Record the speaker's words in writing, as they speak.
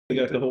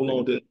got to hold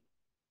on to.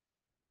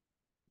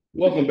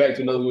 Welcome back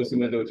to another Whiskey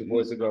Wednesday with your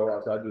boy Cigar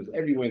Rockstar. I do this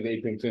every Wednesday,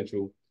 8 p.m.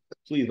 Central.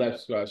 Please like,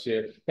 subscribe,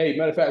 share. Hey,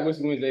 matter of fact,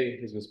 Whiskey Wednesday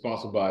has been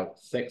sponsored by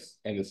Sex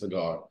and the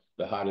Cigar,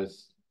 the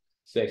hottest,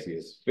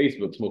 sexiest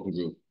Facebook smoking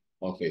group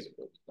on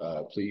Facebook.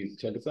 Please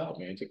check us out,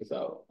 man. Check us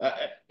out.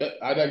 I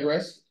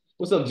digress.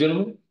 What's up,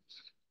 gentlemen?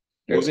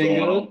 What's Everything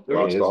going on, good?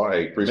 Rockstar?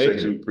 Hey,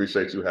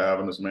 appreciate you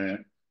having us,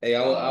 man. Hey,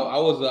 I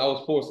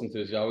was forced into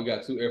this, y'all. We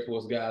got two Air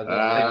Force guys.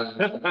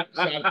 Gotta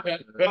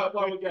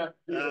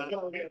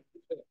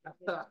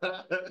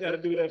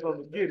do that from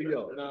the get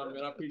yo. No,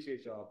 man, I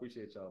appreciate y'all.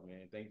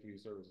 Man. Thank you for your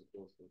service, of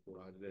course. For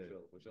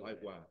sure.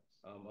 Likewise.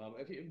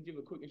 If you give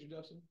a quick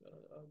introduction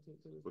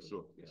For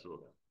sure.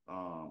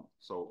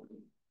 So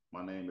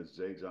my name is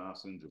Jay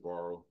Johnson,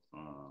 Javiro.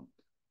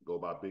 Go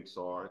by Big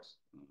Sarge.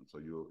 So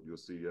you'll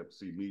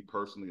see me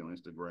personally on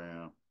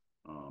Instagram.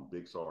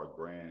 Big Sarge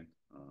brand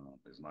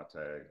is my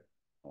tag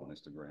on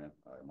Instagram.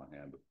 My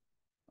handle.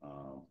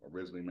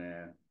 Originally,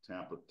 man,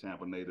 Tampa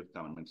native.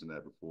 Kind of mentioned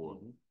that before.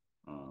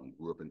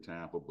 Grew up in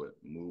Tampa, but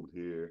moved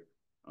here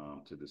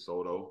to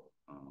DeSoto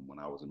when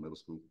I was in middle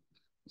school.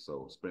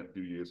 So spent a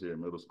few years here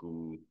in middle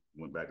school.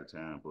 Went back to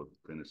Tampa,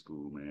 finished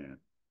school, man.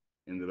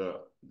 Ended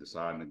up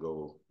deciding to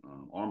go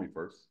Army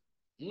first.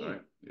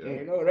 Right? Yeah.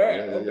 You know that.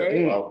 Yeah.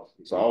 Okay.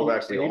 So I was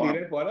actually on.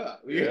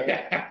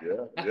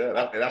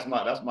 That's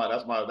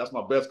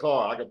my best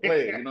card. I can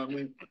play it. You know what I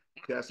mean?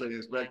 Can't say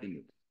expecting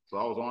it. So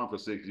I was armed for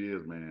 6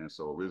 years, man.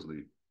 So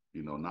originally,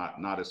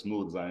 not as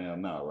smooth as I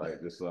am now,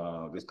 right? Just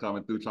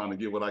coming through trying to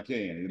get what I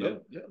can,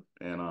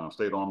 And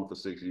stayed army for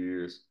 6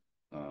 years.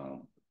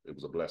 It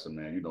was a blessing,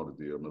 man. You know the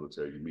deal,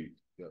 military. You meet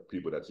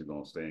people that you're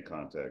gonna stay in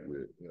contact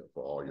with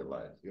for all your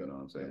life. You know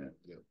what I'm saying?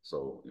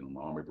 So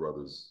my army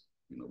brothers,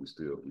 we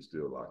still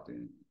locked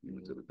in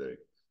even to the day.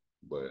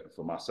 But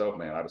for myself,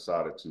 man, I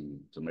decided to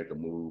make a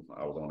move.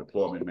 I was on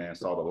deployment, man.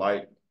 Saw the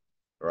light,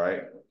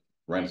 right?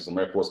 Ran into some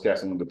Air Force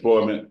cats on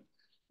deployment.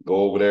 Go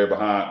over there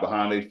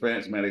behind their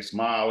fence, man. They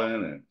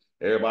smiling and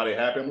everybody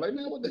happy. I'm like,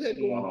 man, what the heck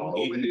going on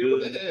over here?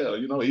 What the hell?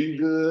 Eating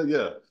good,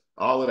 yeah.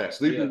 All of that,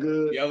 sleeping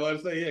good. Yeah, I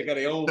was about to say, got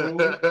their own room.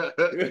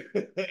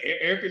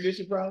 Air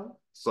conditioning problem.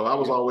 So I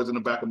was always in the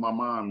back of my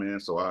mind,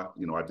 man. So I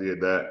did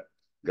that.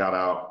 Got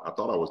out. I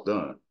thought I was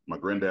done. My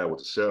granddad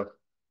was a chef,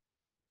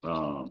 so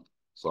I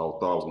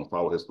thought I was gonna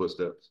follow his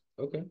footsteps.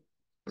 Okay.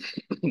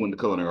 Went to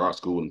culinary art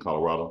school in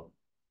Colorado.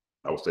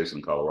 I was stationed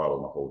in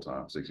Colorado my whole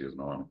time, 6 years in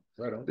the Army.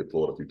 Right on.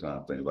 Deployed a few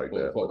times, things like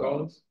that. Fort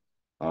Collins?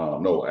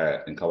 No,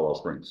 in Colorado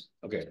Springs.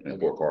 Okay. In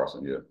Fort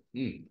Carson, yeah.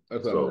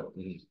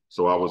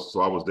 So I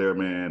was there,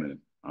 man,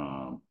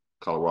 and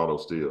Colorado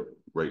still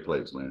great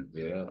place, man.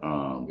 Yeah.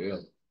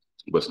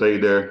 But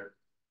stayed there.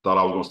 Thought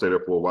I was gonna stay there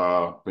for a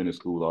while, finish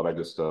school, all that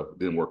good stuff.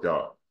 Didn't work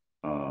out.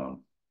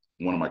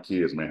 One of my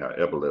kids, man, had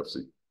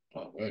epilepsy.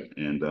 Oh, right.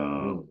 And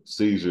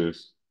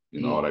seizures,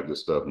 all that good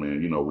stuff,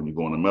 man. When you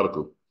go into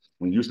medical,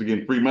 when you used to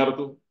get free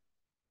medical,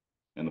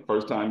 and the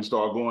first time you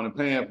start going and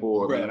paying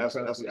for it, man, that's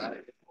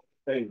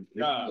hey,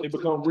 it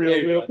become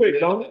real quick,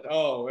 don't it?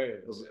 Oh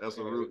man, that's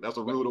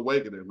a rude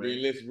awakening, man.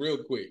 Relist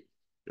real quick,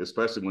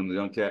 especially when the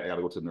young cat got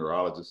to go to the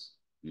neurologist.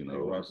 Mind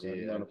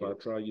if I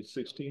try you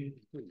 16?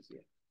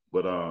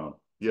 But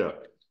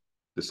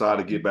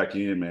decided to get back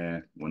in,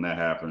 man, when that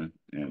happened,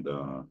 and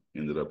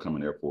ended up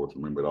coming Air Force.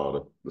 Remembered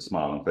all the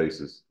smiling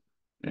faces,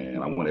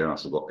 and I went Air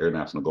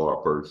National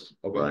Guard first,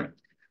 right?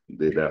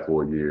 Did that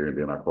for a year, and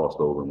then I crossed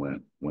over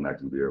and went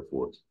actually to the Air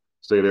Force.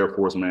 Stayed Air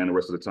Force, man, the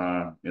rest of the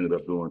time. Ended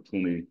up doing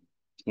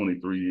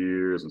 23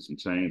 years and some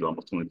change,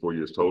 almost 24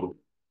 years total.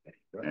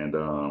 Right. And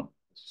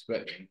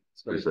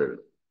appreciate it.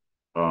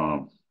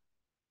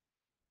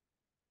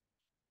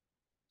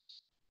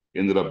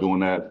 Ended up doing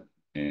that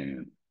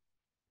and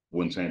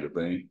wouldn't change a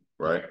thing,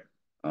 right?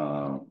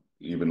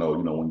 Even though,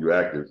 when you're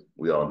active,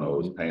 we all know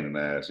it's pain in the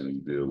ass, and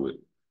you deal with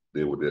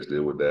this,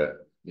 deal with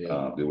that,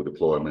 deal with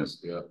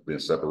deployments, being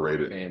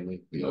separated,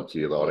 family,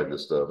 kids, all that good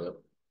stuff.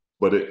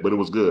 But it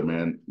was good,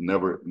 man.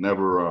 Never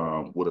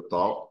would have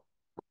thought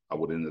I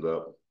would have ended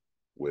up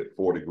with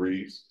 4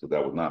 degrees, because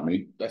that was not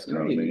me. That's crazy.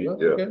 What I mean? Yeah.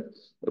 Okay.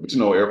 But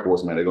Air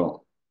Force, man, they're going.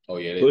 Oh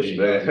yeah, you can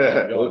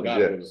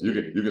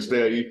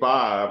stay at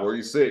E5 or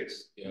E6.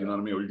 You know what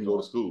I mean, or you can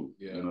go to school.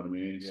 You know what I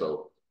mean. Yeah.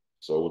 So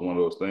it was one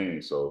of those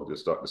things. So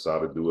just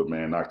decided to do it,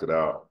 man. Knocked it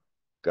out.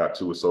 Got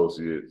 2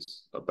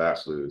 associates, a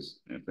bachelor's,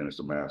 and finished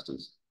a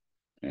master's.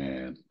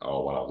 And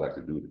all what I was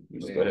actually doing,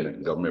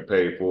 government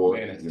paid for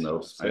it. I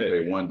didn't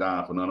pay one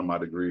dime for none of my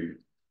degrees.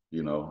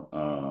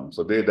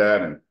 So did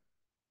that, and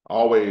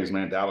always,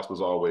 man, Dallas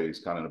was always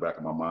kind of in the back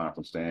of my mind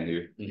from staying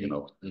here. A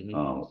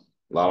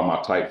lot of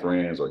my tight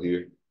friends are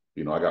here.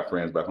 I got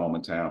friends back home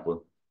in Tampa,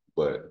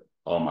 but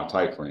all my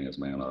tight friends,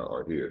 man,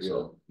 are here.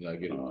 So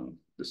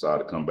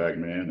decided to come back,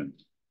 man, and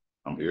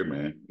I'm here,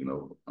 man.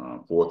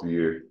 Fourth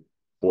year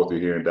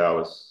here in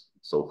Dallas.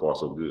 So far,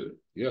 so good.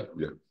 Yeah.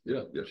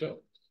 Sure.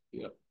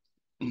 Yeah.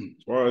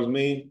 As far as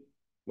me,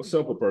 I'm a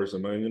simple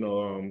person,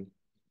 man.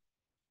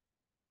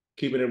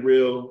 Keeping it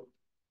real.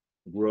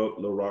 Grew up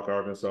Little Rock,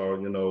 Arkansas.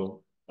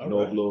 North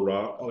Little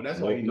Rock. Oh, that's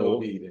why you know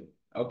me then.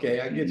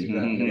 Okay, I get you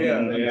now. Yeah,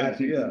 I got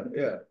you.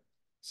 Yeah.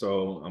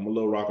 So I'm a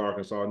Little Rock,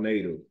 Arkansas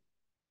native.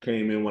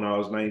 Came in when I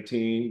was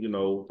 19,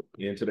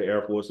 into the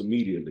Air Force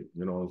immediately.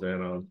 You know what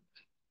I'm saying?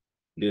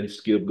 Didn't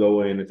skip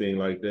go or anything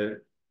like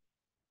that.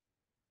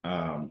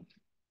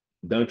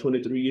 Done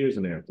 23 years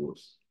in the Air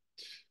Force.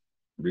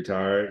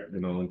 Retired,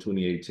 in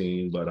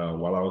 2018. But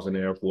while I was in the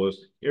Air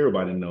Force,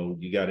 everybody know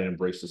you got to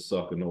embrace the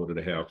suck in order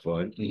to have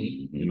fun.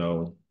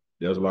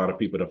 There's a lot of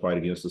people that fight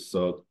against the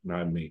suck,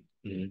 not me.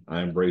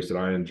 I embraced it.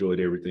 I enjoyed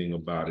everything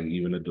about it,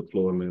 even the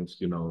deployments.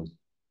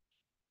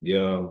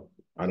 Yeah,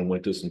 I done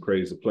went to some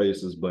crazy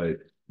places, but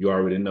you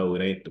already know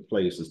it ain't the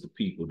place, it's the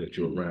people that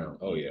you're around.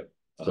 Oh yeah,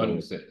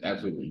 100%,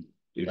 absolutely.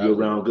 If you're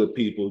around good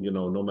people,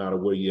 no matter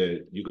where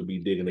you're at, you could be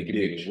digging a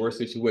ditch. Worst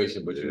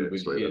situation, but you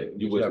with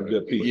some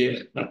good people.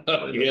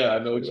 Yeah, I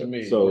know what you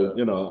mean.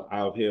 So,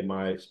 I've had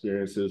my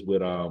experiences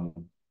with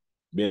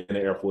being an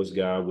Air Force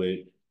guy with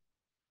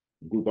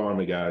Group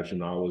Army guys. I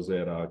was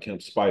at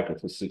Camp Spiker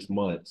for 6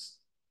 months,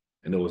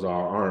 and it was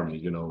our Army.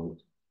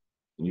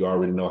 You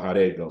already know how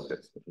that goes.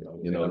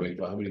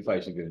 How many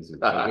fights you get into?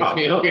 None.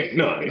 You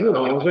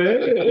know what I'm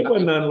saying? It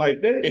wasn't nothing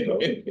like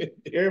that.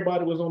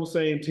 Everybody was on the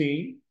same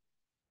team.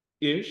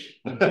 Ish.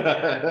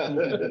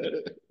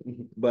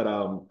 But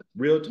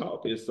real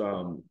talk is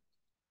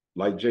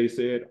like Jay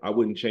said, I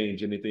wouldn't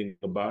change anything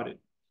about it.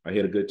 I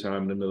had a good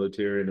time in the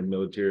military, and the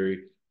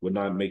military would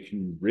not make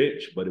you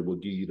rich, but it will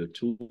give you the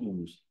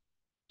tools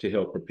to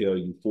help propel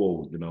you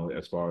forward,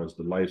 as far as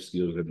the life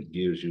skills that it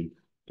gives you,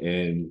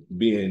 and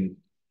being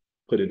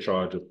put in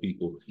charge of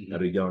people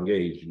at a young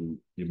age,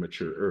 you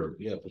mature early.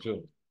 Yeah, for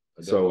sure.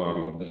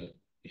 So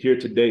here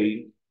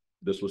today,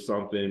 this was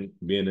something,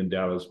 being in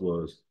Dallas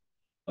was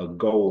a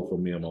goal for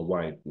me and my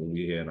wife when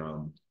we had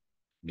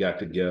got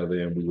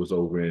together, and we was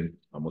over in,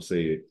 I'm gonna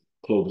say it,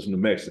 Clovis, New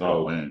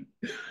Mexico. Oh man.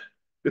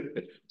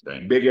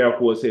 Big Air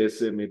Force had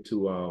sent me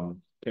to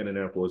Cannon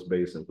Air Force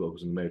Base in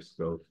Clovis, New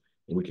Mexico.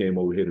 And we came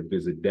over here to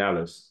visit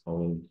Dallas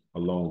on a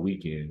long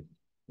weekend.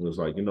 It was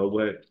like, you know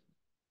what?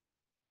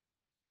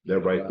 That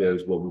right there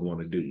is what we want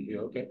to do. Yeah,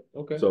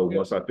 okay. So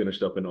once I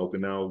finished up in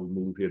Okinawa, we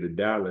moved here to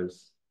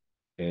Dallas.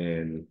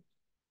 And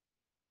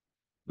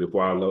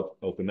before I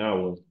left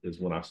Okinawa is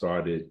when I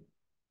started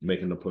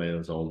making the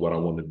plans on what I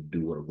wanted to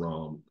do with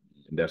ROM.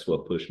 And that's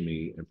what pushed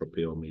me and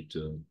propelled me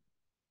to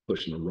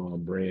pushing the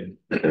ROM brand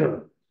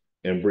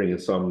and bringing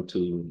something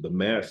to the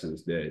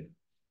masses that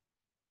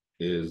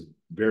is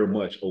very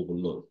much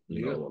overlooked.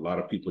 A lot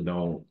of people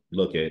don't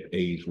look at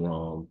aged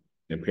ROM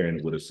and pairing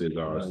it with a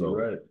cigar.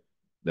 So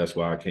that's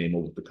why I came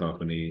up with the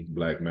company,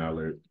 Black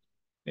Mallard.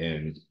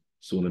 And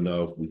soon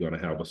enough, we're going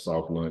to have a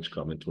soft launch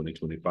coming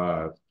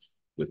 2025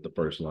 with the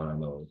first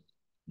line of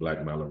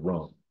Black Mallard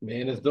Rum.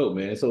 Man, that's dope,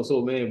 man. So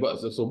man,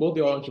 so both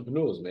y'all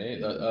entrepreneurs,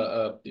 man.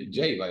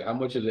 Jay, like, how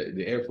much of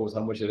the Air Force,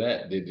 how much of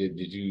that did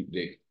you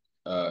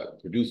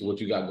produce what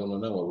you got going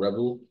on now with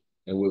Rebyl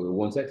and with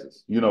One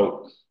Texas?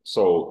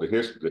 So the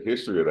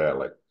history of that,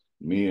 like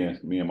me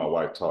and my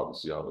wife talk and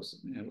see all this,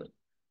 man,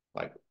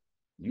 like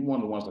you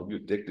one of the ones that you're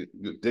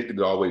addicted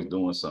to always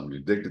doing something.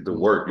 You're addicted to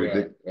work.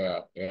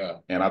 Yeah.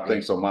 And I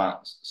think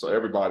so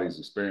everybody's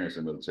experience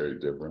in military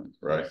is different,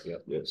 right?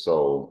 Yeah.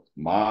 So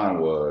mine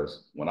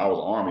was when I was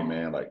Army,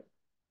 man, like,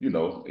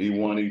 E1,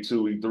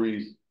 E2,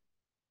 E3,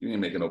 you ain't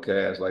making no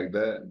cash like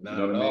that. Not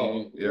you know what I mean?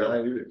 all. Yeah,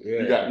 right.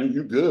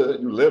 You good,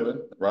 you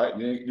living, right?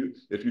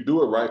 If you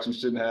do it right, you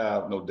shouldn't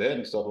have no debt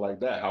and stuff like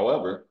that.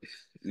 However,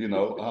 you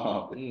know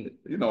how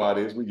it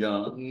is. We're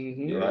young,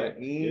 right?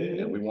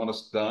 And we want to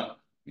stunt.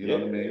 You know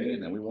what I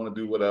mean? And we want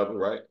to do whatever,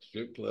 right?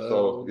 Strip club.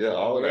 So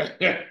all of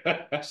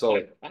that.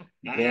 So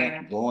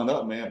growing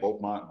up, man,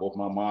 both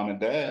my mom and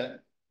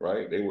dad,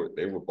 right? They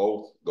were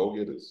both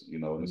go-getters,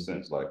 in a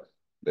sense. Like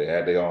they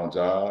had their own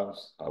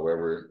jobs.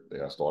 However, they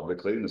had started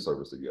a cleaning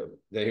service together.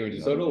 They here in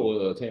DeSoto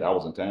or Tampa? I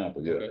was in Tampa,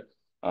 yeah. Okay.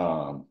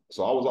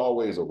 So I was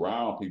always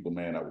around people,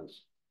 man, that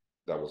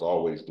was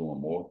always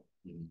doing more,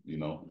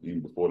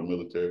 even before the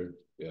military.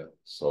 Yeah.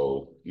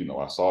 So,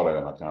 I saw that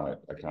and I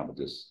kind of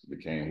just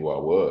became who I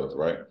was,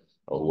 right?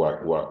 Or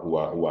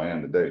who I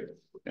am today.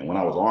 And when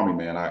I was Army,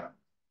 man, I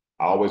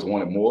always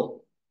wanted more,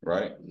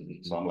 right?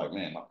 So I'm like,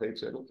 man, my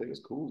paycheck, okay,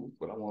 it's cool,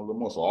 but I want a little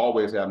more. So I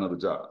always had another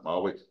job. I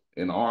always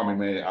in the Army,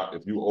 man,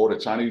 if you order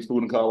Chinese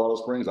food in Colorado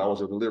Springs, I was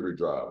your delivery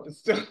driver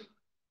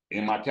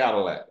in my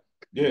Cadillac.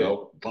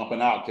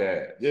 Bumping out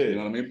cash. Yeah. You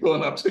know what I mean?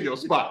 Pulling up to your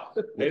spot.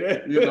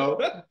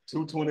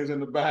 220s in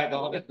the back,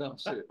 all that dumb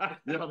shit.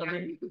 You know what I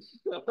mean?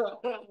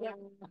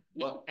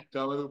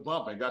 Coming through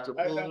bumping, got your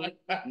food,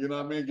 you know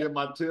what I mean? Get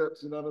my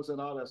tips, you know what I'm saying?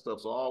 All that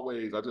stuff. So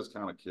always, I just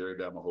kind of carried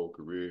that my whole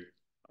career.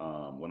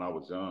 When I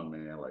was young,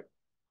 man, like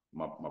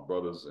my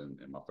brothers and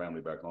my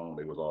family back home,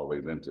 they was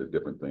always into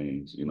different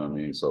things, you know what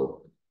I mean?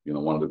 So,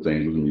 one of the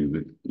things was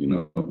music,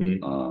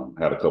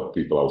 had a couple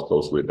people I was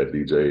close with that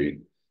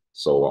DJ'd.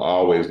 So I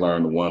always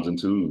learned the ones and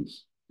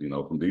twos,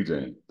 from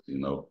DJing,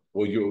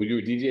 Well, you were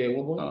a DJ at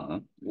one point?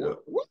 Uh-huh.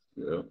 What?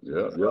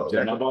 Yeah.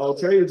 Jack of all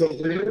trades over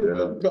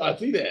here. Yeah. I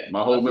see that.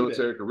 My whole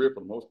military career,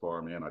 for the most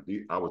part, man,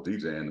 I was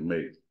DJing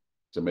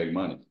to make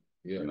money.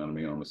 Yeah. You know what I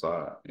mean, on the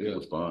side. It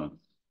was fun.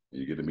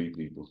 and you get to meet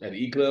people. At the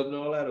E Club and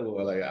all that,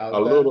 or like a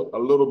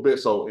little bit.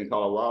 So in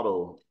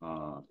Colorado,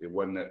 it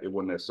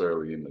wasn't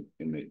necessarily in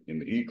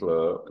the E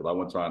Club because I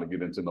wasn't trying to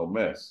get into no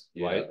mess.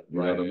 Right. You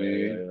know what I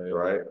mean?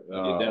 Right.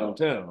 You're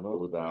downtown. It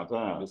was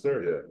downtown. Yes,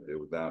 sir. Yeah, it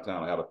was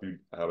downtown. I had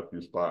a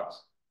few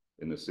spots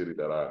in the city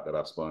that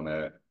I spun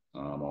at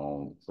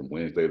on from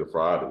Wednesday to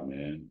Friday.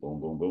 Man, boom,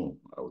 boom, boom.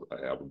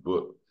 I have a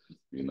book.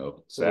 You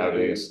know,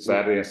 Saturday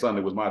and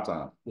Sunday was my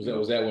time. Was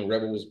that when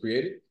Rebyl was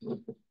created?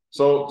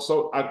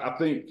 So I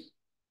think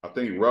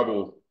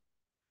Rebyl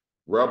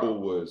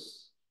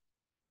was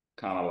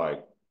kind of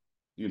like,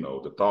 you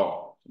know, the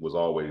thought was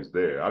always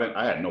there.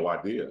 I had no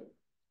idea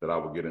that I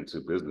would get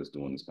into business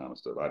doing this kind of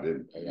stuff. I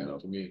didn't, you know.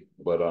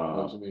 But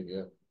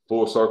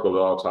full circle, it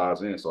all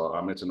ties in. So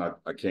I mentioned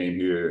I came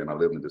here and I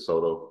lived in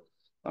DeSoto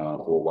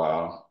for a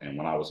while. And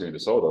when I was here in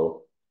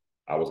DeSoto,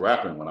 I was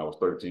rapping when I was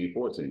 13,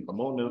 14.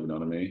 Come on now. You know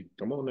what I mean?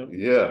 Come on now.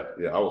 Yeah.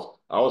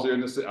 I was here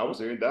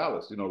in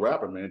Dallas, you know,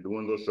 rapping, man,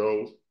 doing those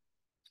shows.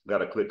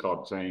 Got a clique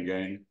called The Chain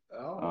Gang.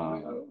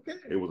 Okay.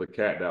 It was a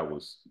cat that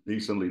was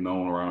decently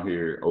known around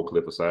here, Oak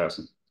Cliff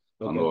Assassin.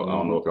 Okay. I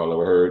don't know if y'all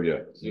ever heard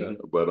yet. Yeah.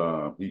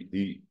 But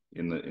he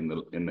in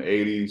the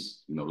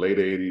 80s, you know, late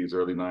 80s,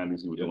 early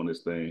 90s, he was doing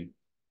this thing.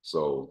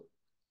 So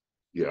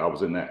yeah, I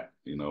was in that,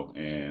 you know,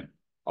 and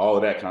all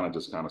of that kind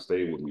of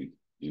stayed with me,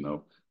 you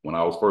know. When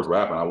I was first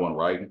rapping, I wasn't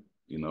writing,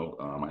 you know.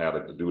 I had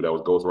a dude that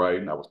was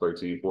ghostwriting. I was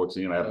 13,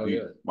 14. I had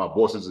deep, my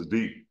voices is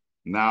deep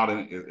now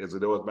than as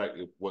it was back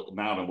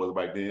now than was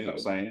back then, you know what I'm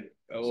saying?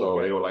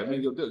 So they were like,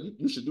 man,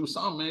 you should do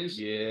something, man.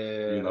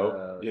 You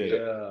know?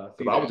 Yeah.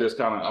 Because I was just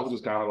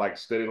kind of like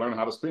steady learning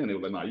how to spin. They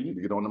were like, nah, you need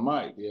to get on the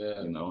mic.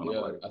 Yeah. You know, and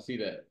I'm like, I see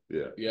that.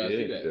 Yeah. I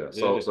see that.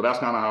 Yeah. So that's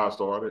kind of how I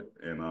started.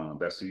 And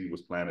that seed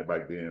was planted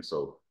back then.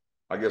 So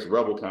I guess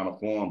Rebyl kind of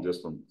formed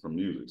just from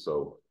music.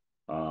 So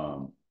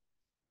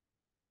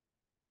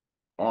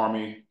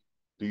Army,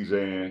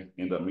 DJing,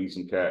 ended up meeting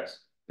some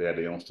cats. They had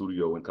their own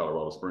studio in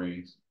Colorado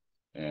Springs.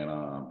 And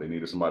they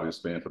needed somebody to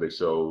spin for their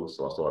shows,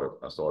 so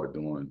I started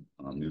doing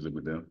music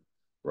with them,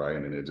 right?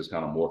 And then it just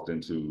kind of morphed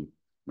into,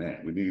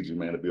 man, we need you,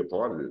 man, to be a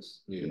part of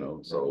this, you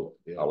know. So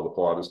I was a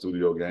part of the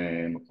studio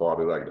game, a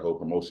part of like the whole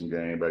promotion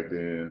game back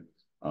then,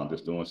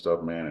 just doing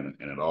stuff, man,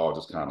 and it all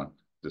just kind of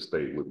just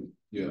stayed with me,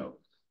 you know.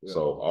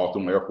 So all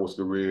through my Airforce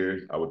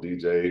career, I would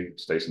DJ,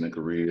 stationed in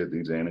Korea,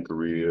 DJing in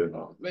Korea,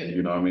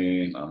 you know what I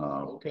mean?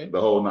 The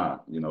whole nine,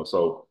 you know.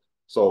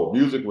 So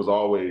music was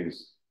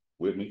always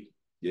with me.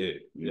 Yeah.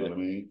 You know what I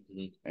mean?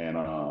 And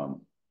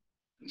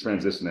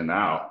transitioning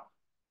out,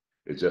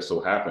 it just so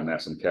happened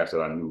that some cats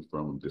that I knew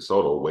from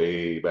DeSoto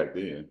way back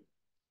then,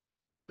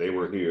 they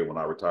were here when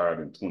I retired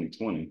in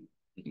 2020.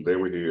 They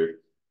were here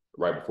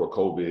right before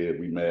COVID.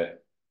 We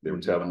met. They were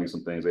telling me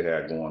some things they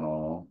had going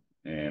on.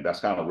 And that's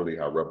kind of really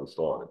how Rebyl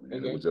started,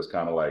 man. It was just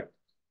kind of like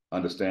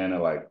understanding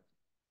like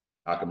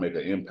I could make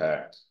an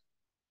impact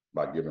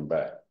by giving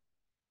back.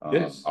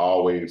 Yes. I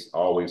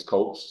always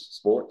coached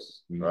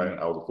sports, right?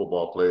 I was a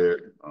football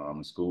player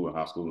in school and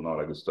high school and all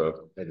that good stuff.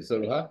 At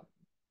DeSoto High?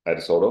 At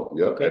DeSoto,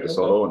 yep, at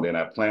DeSoto. And then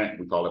at Plant,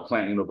 we call it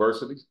Plant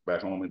University,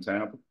 back home in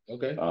Tampa.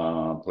 Okay.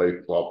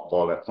 Played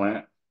ball at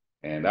Plant.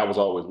 And that was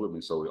always with me.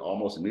 So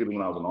almost immediately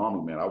when I was in the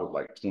Army, man, I was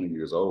like 20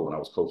 years old when I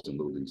was coaching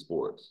Little League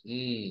sports.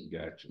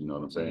 Gotcha. You know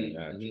what I'm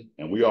saying?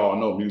 And we all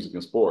know music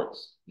and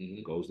sports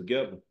goes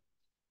together.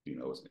 You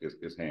know,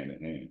 it's hand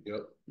in hand. Yep.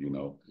 You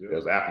know,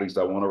 there's athletes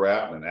that want to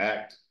rap and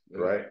act,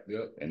 right?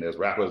 Yep. And there's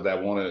rappers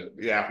that want to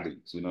be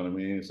athletes. You know what I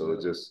mean? So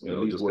it just, you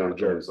know, just kind of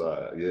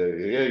coincide. Yeah.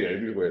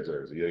 You wear a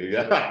jersey.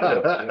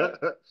 Yeah.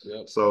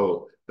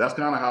 So that's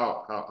kind of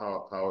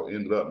how it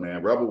ended up,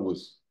 man. Rebyl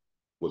was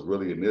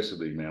really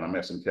initially, man. I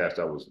met some cats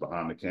that was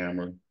behind the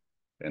camera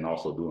and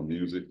also doing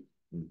music,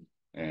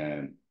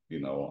 and you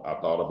know, I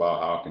thought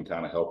about how I can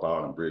kind of help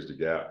out and bridge the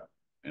gap.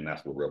 And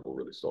that's where Rebyl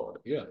really started.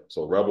 Yeah.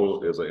 So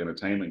Rebyl is an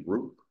entertainment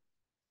group.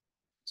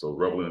 So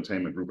Rebyl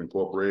Entertainment Group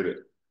Incorporated.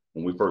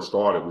 When we first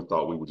started, we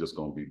thought we were just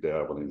going to be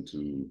dabbling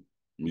into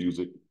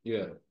music.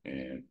 Yeah.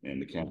 And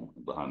the camera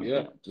behind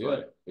the camera.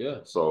 Right? Yeah.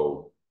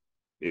 So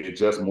it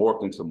just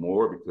morphed into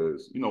more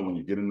because, you know, when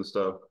you get into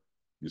stuff,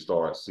 you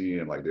start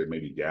seeing like there may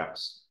be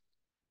gaps,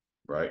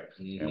 right?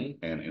 And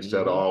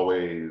instead of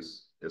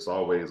always, it's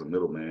always a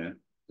middleman,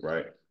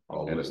 right?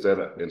 Always. And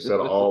instead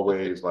of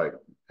always like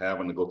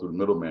having to go through the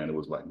middleman, it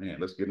was like, man,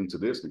 let's get into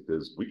this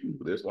because we can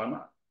do this. Why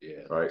not?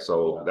 Yeah. Right.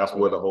 So that's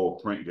where the whole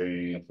print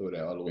game,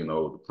 you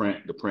know,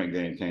 the print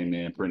game came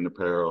in, printing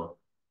apparel.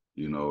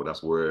 You know,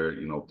 that's where,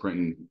 you know,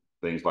 printing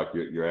things like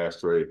your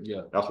ashtray.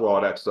 Yeah. That's where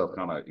all that stuff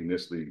kind of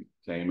initially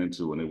came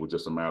into, and it was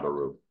just a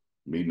matter of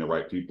meeting the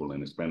right people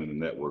and expanding the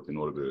network in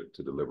order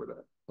to deliver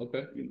that.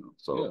 Okay. You know,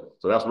 so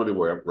that's really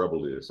where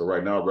Rebyl is. So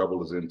right now,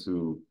 Rebyl is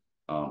into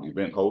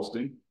event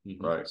hosting.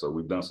 Right. So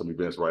we've done some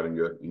events right in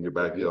your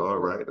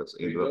backyard, right? That's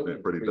ended up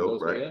being pretty dope,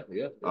 right?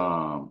 Yeah.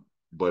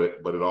 But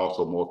it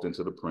also morphed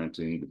into the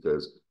printing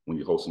because when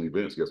you're hosting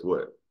events, guess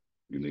what?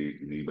 You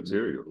need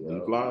material. You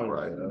need flyers,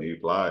 right? You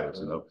need flyers,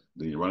 you know.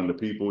 Then you're running the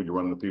people that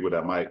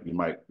you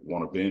might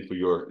want to bend for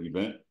your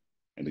event.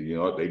 And then, you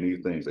know, they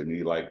need things. They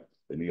need like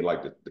They need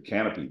like the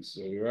canopies,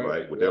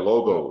 right, with yep. their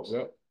logos.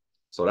 Yep.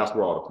 So that's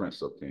where all the print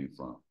stuff came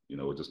from. You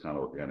know, it just kind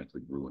of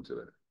organically grew into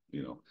that.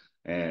 You know,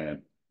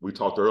 and we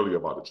talked earlier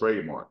about the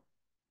trademark.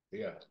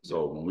 Yeah.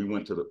 So when we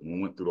went through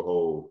the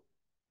whole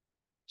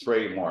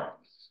trademark,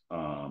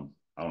 I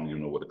don't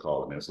even know what to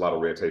call it, man. It's a lot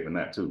of red tape in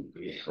that too,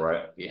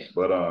 right? Yeah.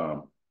 But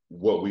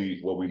what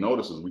we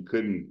noticed is we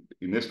couldn't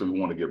initially. We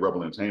wanted to get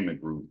Rebyl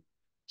Entertainment Group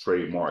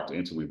trademarked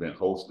into event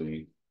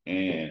hosting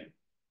and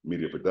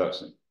media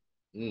production.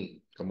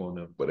 Come on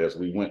now. But as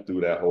we went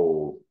through that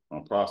whole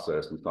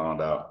process, we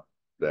found out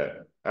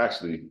that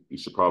actually you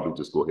should probably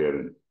just go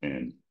ahead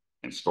and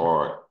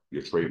start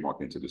your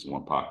trademark into this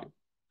one pocket.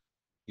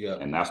 Yeah.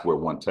 And that's where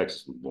One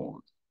Texas was born.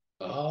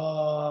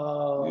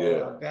 Oh,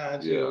 yeah,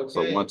 got you. yeah. Okay.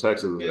 So One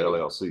Texas is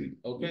LLC.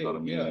 Okay. You know what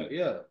I mean?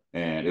 Yeah.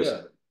 And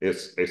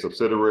it's a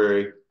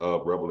subsidiary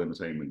of Rebyl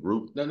Entertainment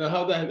Group. Now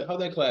how that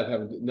collab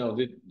happened? No,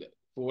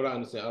 from what I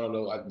understand, I don't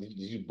know. Did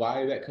you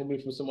buy that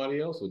company from somebody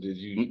else, or did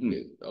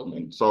you?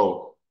 Okay.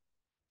 So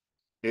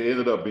it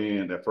ended up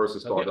being that first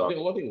it started off.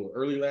 I think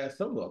early last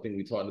summer. I think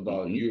we talked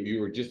about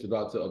you were just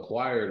about to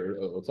acquire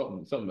it or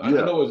something. Yeah.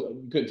 I know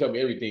you couldn't tell me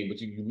everything,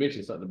 but you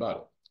mentioned something about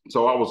it.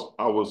 So I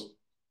was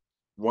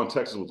One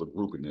Texas was a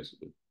group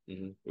initiative.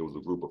 It was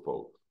a group of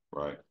folks,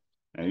 right?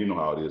 And you know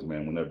how it is,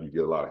 man. Whenever you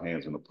get a lot of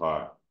hands in the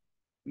pot,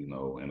 you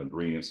know, and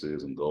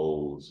agreeances and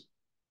goals,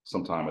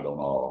 sometimes it don't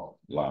all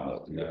line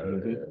up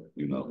together.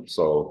 You know,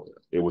 so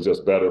it was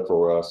just better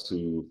for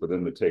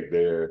them to take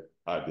their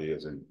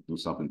ideas and do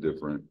something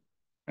different,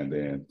 and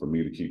then for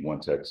me to keep One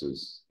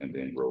Texas and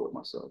then grow it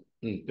myself.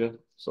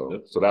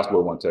 So that's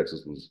where One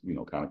Texas was, you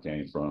know, kind of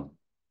came from.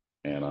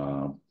 And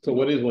so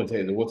what is One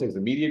Texas? One Texas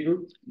a media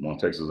group? One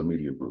Texas is a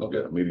media group,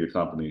 okay. Media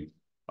company,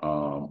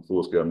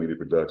 full scale media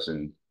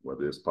production,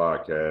 whether it's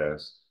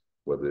podcasts,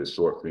 whether it's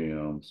short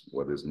films,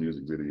 whether it's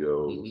music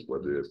videos,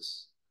 whether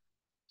it's,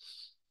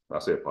 I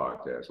said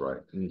podcast,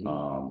 right?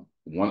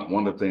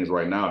 One of the things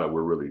right now that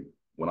we're really,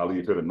 when I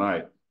leave here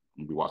tonight,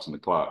 I'm gonna be watching the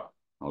clock.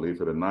 I'll leave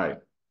here tonight.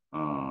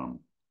 I'm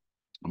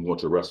going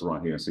to a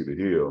restaurant here in Cedar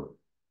Hill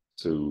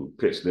to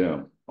pitch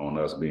them on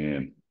us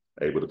being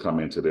able to come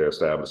into their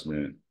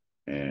establishment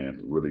and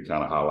really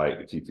kind of highlight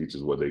the key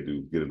features of what they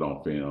do, get it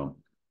on film,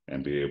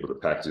 and be able to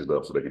package it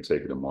up so they can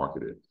take it and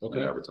market it and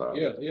advertise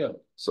it. Yeah.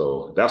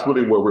 So that's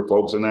really where we're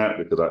focusing at,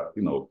 because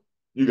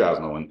you guys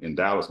know in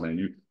Dallas, man,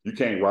 you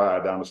can't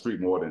ride down the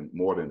street more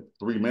than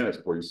 3 minutes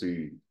before you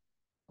see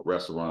a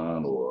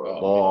restaurant or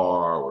a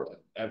bar or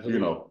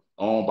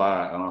owned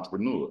by an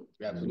entrepreneur.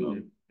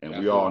 Absolutely. And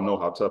we all know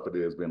how tough it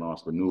is being an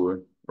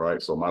entrepreneur,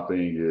 right? So my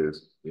thing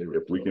is,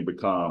 if we can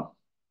become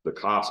the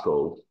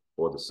Costco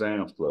or the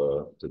Sam's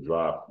Club to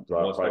drive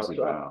prices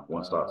down,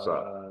 one-stop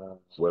shop.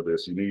 Whether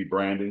it's you need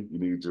branding, you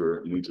need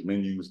your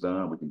menus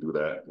done, we can do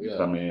that. You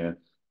come in.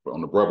 But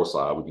on the Rebyl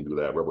side, we can do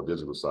that. Rebyl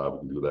digital side, we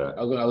can do that.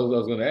 I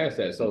was going to ask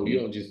that. So you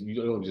don't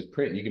just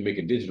print; you can make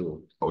a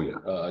digital. Oh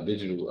yeah.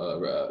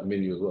 Digital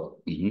menu as well.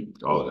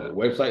 All of that.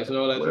 Websites and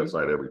all that.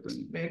 Website,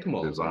 everything. Man, come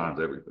on. Designs,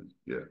 everything.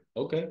 Yeah.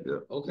 Okay. Yeah.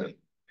 Okay.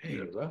 Hey,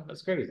 bro,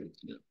 that's crazy.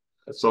 Yeah.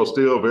 So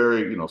still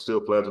very,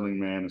 still fledgling,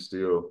 man, and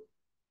still,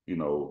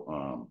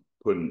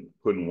 putting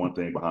one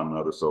thing behind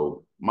another.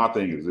 So my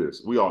thing is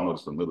this: we all know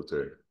this from the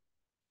military.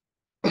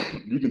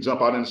 You can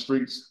jump out in the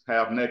streets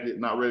half naked,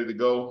 not ready to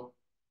go,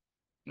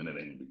 and it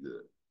ain't gonna be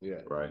good.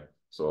 Yeah. Right.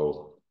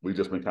 So we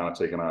just been kind of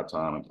taking our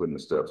time and putting the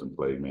steps in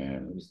play,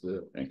 man,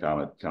 and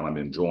kind of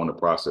enjoying the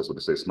process. What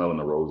they say, smelling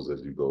the roses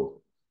as you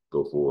go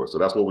forward. So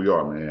that's what we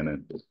are, man.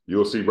 And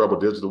you'll see Rebyl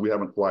Digital. We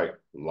haven't quite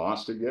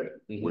launched it yet.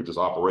 We're just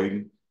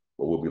operating,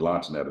 but we'll be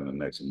launching that in the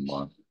next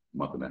month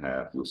and a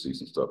half. You'll see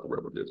some stuff for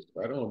Rebyl Digital.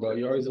 Right on, bro.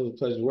 You always have a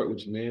pleasure to work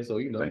with you, man. So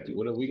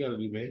whatever we gotta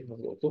do, man.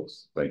 Of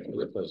course. Thank you.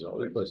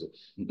 Always pleasure.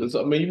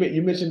 So, I mean,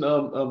 you mentioned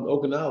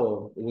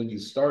Okinawa when you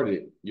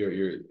started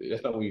your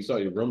that's not when you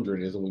started your rum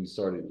journey. Is when you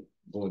started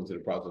going into the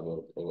process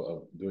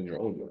of doing your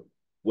own rum.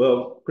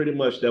 Well, pretty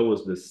much that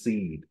was the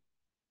seed.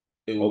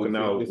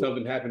 Okinawa. Did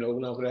something happen to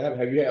Okinawa for that happen?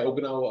 Have you had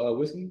Okinawa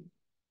whiskey?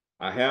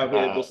 I have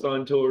had the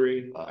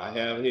Suntory. I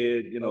have had,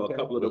 a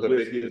couple of the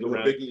whiskeys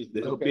around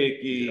the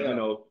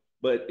Hibiki,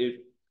 But if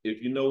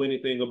you know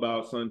anything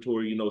about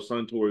Suntory,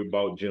 Suntory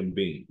bought Jim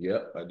Beam.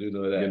 Yep, I do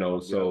know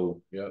that.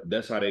 So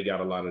that's how they got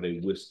a lot of their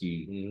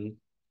whiskey,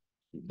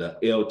 the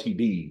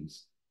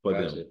LTDs for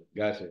them.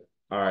 Gotcha.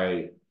 All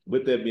right.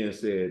 With that being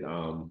said,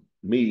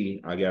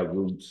 I got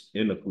roots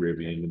in the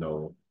Caribbean,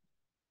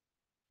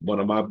 One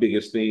of my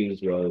biggest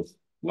things was,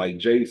 like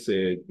Jay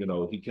said,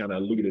 he kind of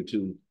alluded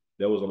to,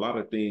 there was a lot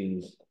of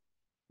things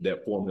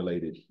that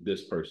formulated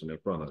this person in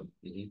front of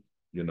him.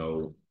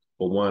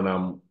 For one,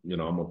 I'm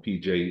a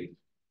PJK,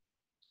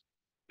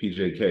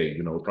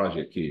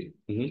 project kid.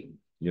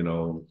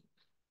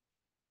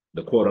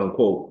 The quote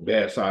unquote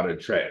bad side of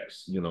the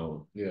tracks,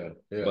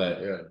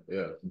 But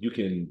you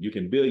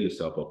can build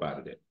yourself up out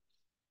of that.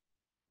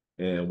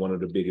 And one of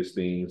the biggest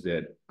things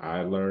that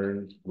I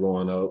learned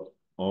growing up,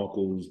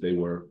 uncles, they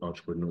were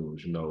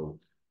entrepreneurs,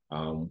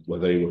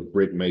 whether they were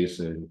brick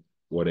mason,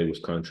 or they was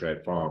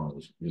contract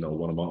farmers.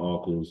 One of my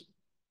uncles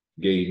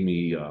gave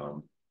me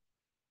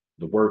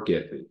the work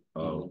ethic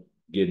of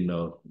getting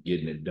up,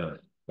 getting it done.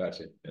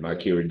 Gotcha. And I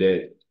carried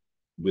that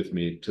with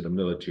me to the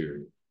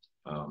military.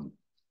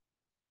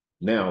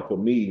 Now, for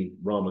me,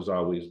 rum has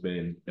always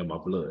been in my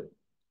blood.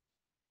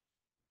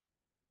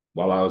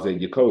 While I was at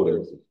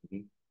Yokota,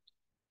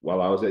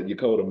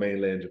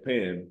 mainland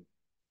Japan,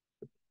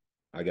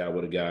 I got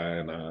with a guy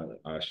and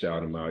I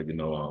shouted him out,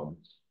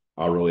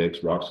 ROX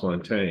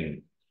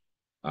Roxfontaine.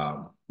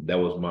 That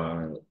was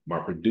my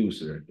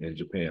producer in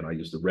Japan. I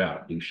used to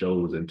rap, do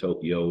shows in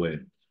Tokyo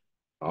and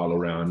all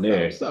around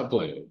there. Stop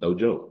playing. No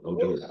joke. Come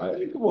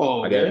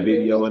on, I got man.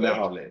 video and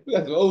all that. We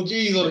got some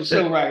OGs on the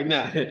show right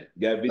now.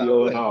 Got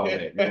video and all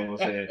that. You know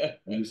what I'm saying?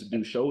 We used to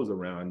do shows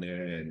around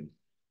there, and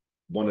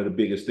one of the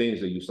biggest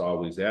things they used to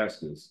always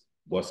ask us,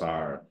 what's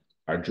our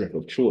drink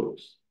of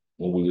choice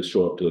when we would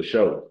show up to a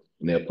show.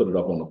 And they'll put it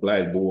up on the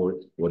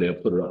blackboard or they'll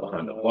put it up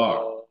behind the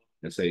bar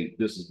and say,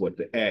 this is what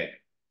the act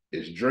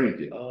is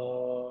drinking.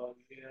 Oh,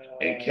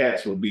 yeah. And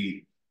cats will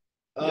be,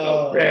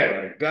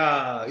 my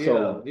God.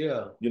 So,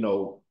 yeah.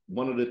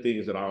 One of the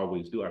things that I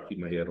always do, I keep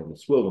my head on the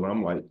swivel. And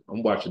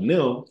I'm watching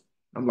them.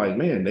 I'm like,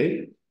 man,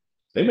 they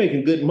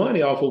making good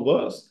money off of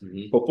us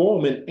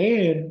performing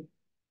and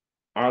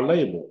our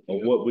label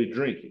of what we're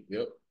drinking.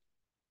 Yep.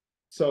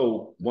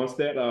 So once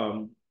that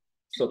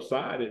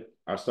subsided,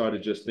 I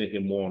started just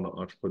thinking more on the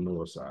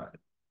entrepreneur side.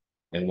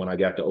 And when I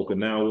got to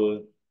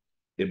Okinawa,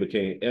 it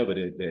became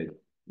evident that,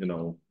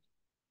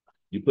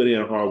 you put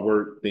in hard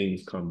work,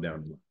 things come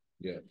down the line.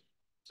 Yeah.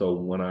 So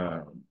when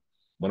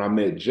I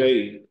met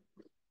Jay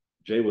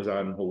was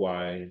out in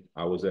Hawaii,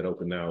 I was at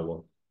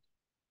Okinawa,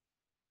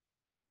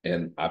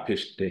 and I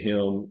pitched to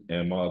him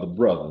and my other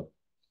brother,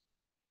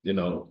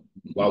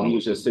 while we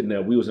was just sitting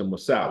there, we was in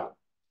Masawa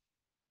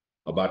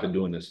about to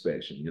do an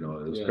inspection, it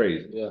was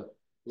crazy. Yeah.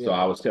 So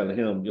I was telling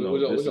him, this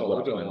is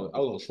what I was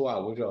on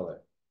Schwab. What y'all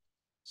at?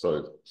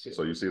 So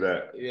you see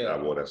that? Yeah. I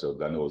wore that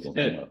shirt. I know it was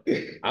gonna come up.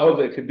 I was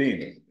at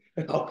Kadena.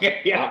 Okay.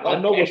 Yeah. I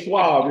know what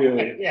Schwab is.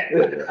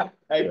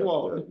 Hey, come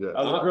on. Yeah.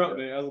 I was a grunt,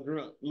 man. I was a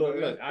grunt.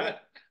 Look,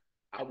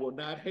 I will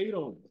not hate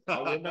on you. I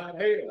will not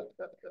hate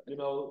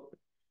on.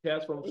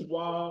 Cats from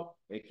Schwab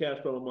and cats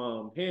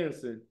from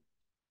Hanson,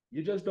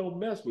 you just don't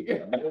mess with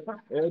them.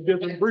 They're a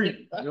different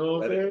breed. You know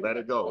what I'm saying? Let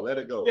it go.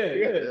 Yeah,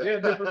 they're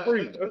a different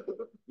breed.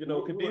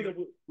 Kadena,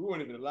 we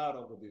weren't even allowed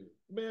over there.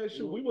 man,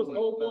 shoot, we was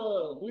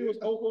over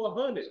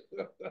 100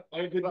 on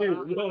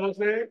Kadena. You know what I'm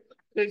saying?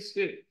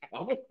 Shit.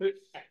 I'm gonna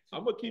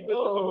keep it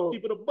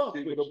a buck.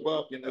 Keep it a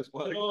buck in this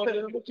one. I'm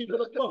gonna keep it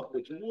a buck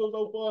with you. We was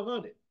over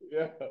 100.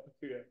 Yeah.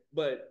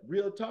 But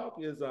real talk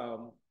is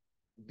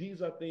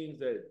these are things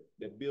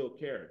that build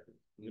character,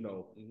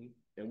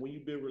 And when you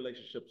build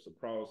relationships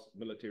across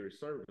military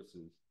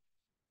services,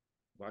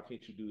 why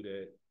can't you do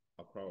that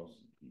across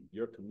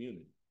your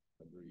community?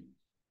 Agreed.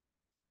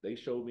 They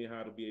showed me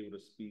how to be able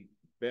to speak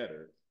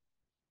better.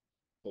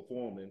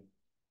 Performing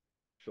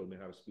showed me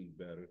how to speak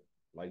better.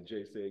 Like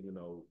Jay said,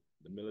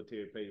 the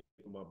military paid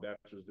for my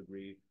bachelor's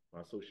degree,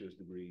 my associate's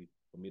degree,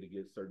 for me to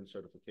get certain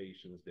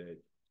certifications that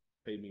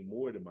pay me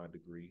more than my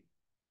degree.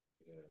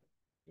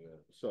 Yeah.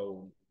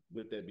 So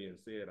with that being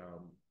said,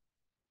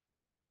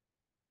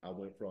 I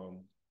went from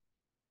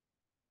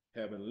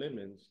having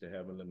lemons to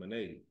having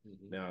lemonade.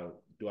 Now,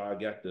 do I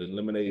got the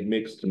lemonade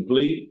mix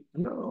complete?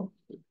 No,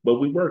 but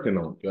we working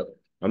on it. Yep.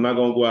 I'm not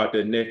gonna go out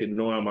there naked,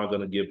 nor am I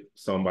gonna give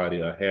somebody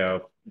a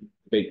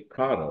half-baked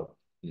product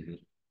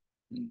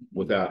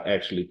without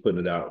actually putting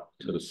it out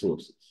to the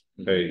sources.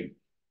 Hey,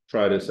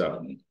 try this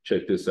out,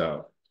 check this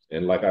out.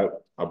 And like I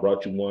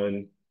brought you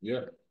one.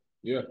 Yeah.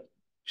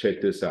 Check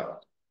this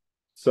out.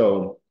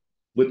 So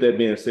with that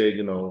being said,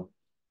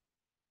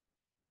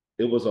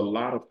 it was a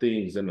lot of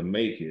things in the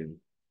making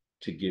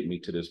to get me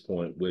to this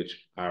point,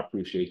 which I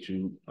appreciate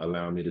you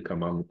allowing me to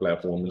come on the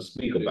platform and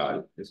speak about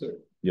it. Yes, sir.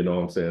 You know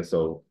what I'm saying?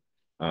 So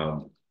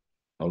I'm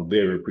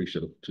very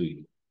appreciative to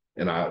you.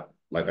 And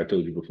like I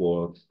told you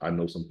before, I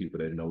know some people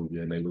that know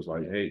you and they was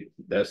like, hey,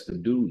 that's the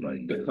dude.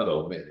 Like,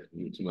 oh, man.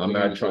 I'm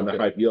not trying to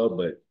hype you up,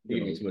 but you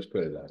give me too much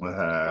credit.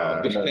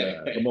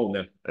 Come on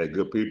now. Hey,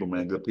 good people,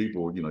 man. Good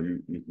people.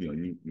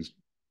 You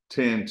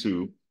tend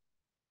to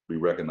be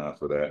recognized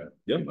for that.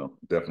 Yep.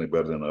 Definitely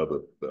better than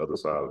the other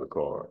side of the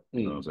card.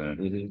 You know what I'm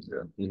saying?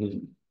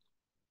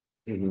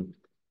 Yeah.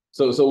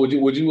 So would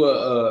you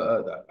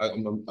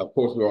of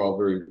course we're all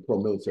very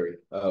pro-military.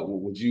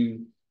 Would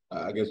you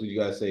would you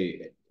guys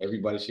say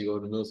everybody should go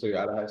to the military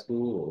out of high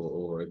school,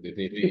 or if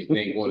they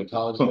ain't going to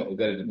college? Is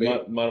that a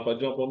debate? Mind if I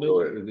jump on this?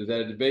 Is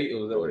that a debate,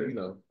 or is that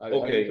how do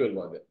you feel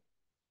about that?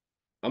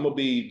 I'm gonna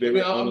be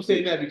very honest. I'm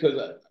saying that because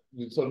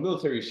so the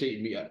military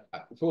shaped me. If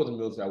it wasn't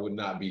military, I would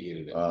not be here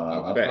today.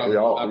 We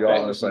all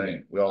in the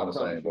same. We all in the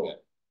same boat.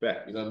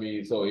 Fact. You know what I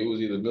mean? So it was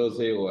either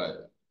military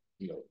or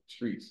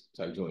streets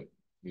type joint.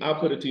 I'll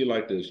put it to you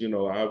like this.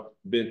 I've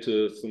been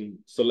to some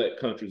select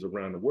countries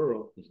around the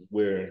world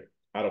where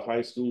out of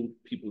high school,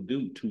 people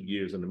do 2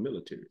 years in the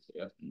military.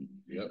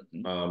 Yeah.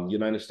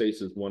 United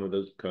States is one of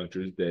those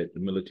countries that the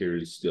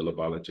military is still a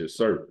volunteer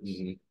service.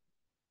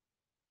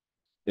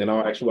 In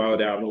all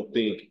actuality,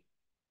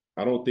 I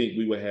I don't think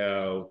we would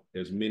have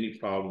as many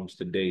problems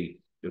today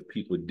if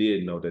people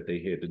did know that they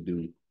had to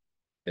do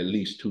at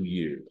least 2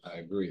 years. I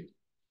agree.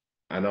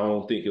 And I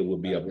don't think it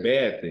would be a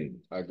bad thing.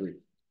 I agree.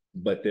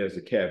 But there's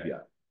a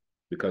caveat,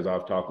 because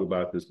I've talked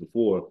about this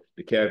before.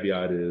 The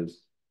caveat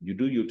is you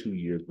do your 2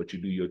 years, but you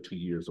do your 2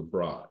 years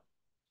abroad,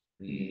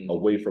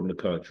 away from the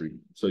country,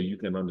 so you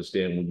can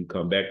understand when you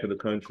come back to the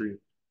country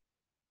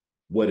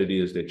what it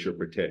is that you're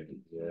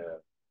protecting.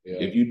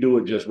 If you do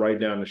it just right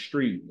down the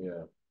street,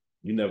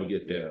 you never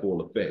get that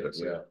full effect.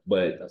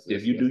 But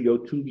if you do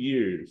your 2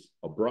 years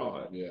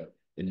abroad,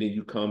 and then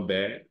you come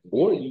back,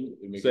 or you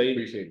say,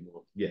 appreciate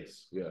more.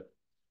 Yes.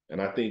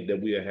 And I think that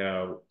we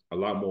have a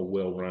lot more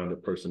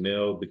well-rounded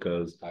personnel,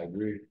 because I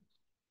agree.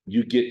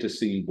 You get to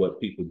see what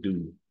people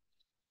do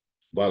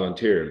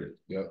voluntarily.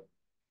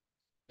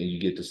 And you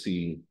get to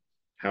see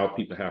how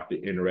people have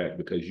to interact,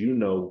 because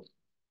being on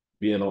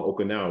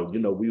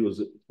Okinawa, we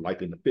was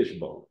like in the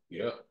fishbowl.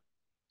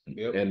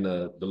 And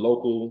the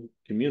local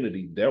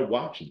community, they're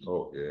watching.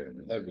 Oh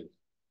yeah.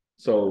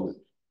 So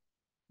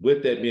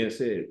with that being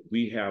said,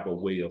 we have a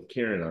way of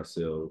carrying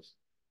ourselves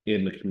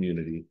in the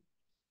community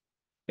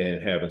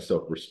and having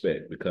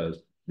self-respect,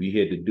 because we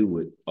had to do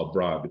it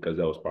abroad because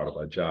that was part of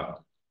our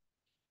job.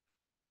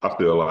 I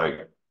feel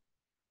like,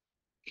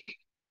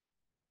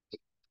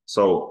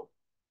 so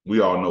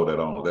we all know that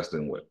less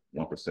than what,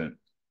 1%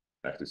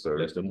 actually serve.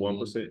 Less than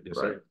 1%, yes,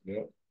 right?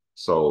 Sir.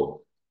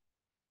 So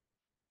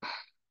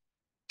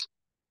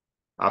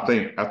I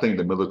think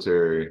the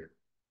military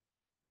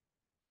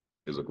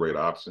is a great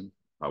option.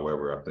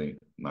 However, I think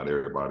not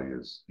everybody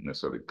is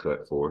necessarily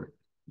cut for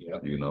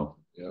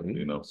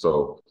it.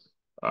 So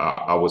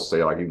I would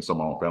say, like, even some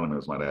of my own family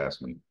members might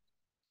ask me,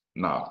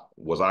 "Nah,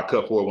 was I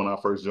cut for it when I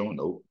first joined?"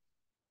 Nope.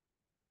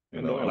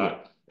 And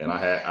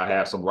I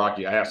had some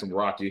rocky.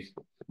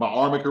 My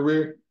Army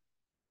career,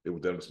 it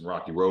was definitely some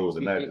rocky roads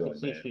in that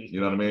joint, man. You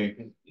know what I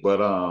mean? But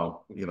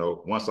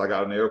once I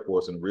got in the Air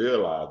Force and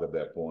realized at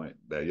that point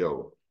that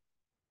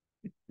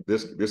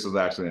this is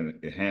actually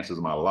enhances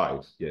my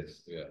life.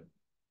 Yes.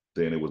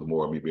 Then it was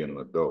more of me being an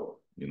adult.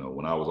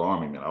 When I was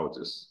Army, man, I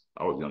was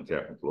a young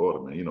cat from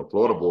Florida, man.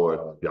 Florida boy,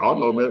 y'all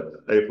know, man.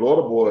 Hey,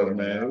 Florida boy,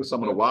 man, it was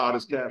some of the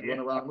wildest cats running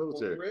around the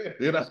military.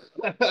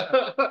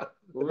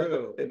 For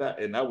real. And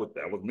that was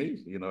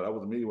me. That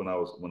was me when I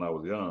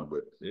was young.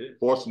 But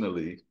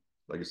fortunately,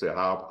 like you said,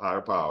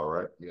 higher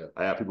power, right?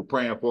 I had people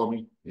praying for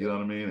me. You know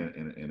what I mean?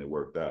 And it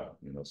worked out.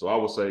 So I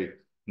would say,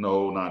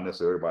 no, not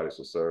necessarily everybody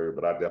should serve,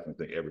 but I definitely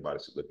think everybody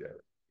should look at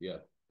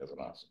it. As an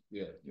option.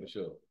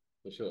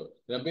 For sure.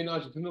 Now, being an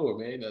entrepreneur,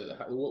 man,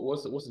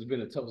 what's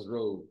been the toughest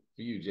road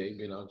for you, Jay,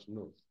 being an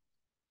entrepreneur?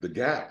 The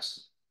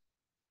gaps.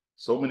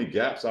 So many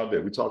gaps out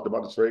there. We talked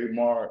about the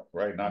trademark,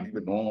 right? Not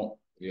even knowing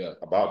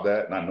about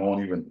that, not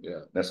knowing even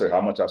necessarily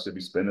how much I should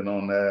be spending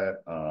on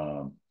that,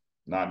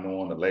 not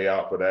knowing the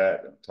layout for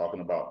that,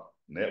 talking about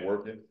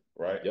networking,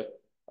 right?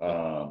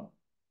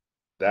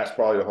 That's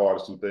probably the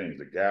hardest two things,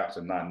 the gaps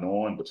and not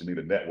knowing, but you need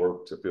a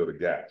network to fill the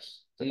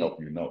gaps to help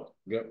you know.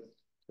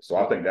 So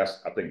I think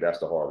that's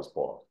the hardest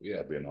part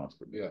of being an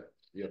entrepreneur.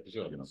 For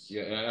sure.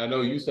 And I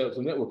know you set up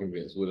some networking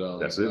events with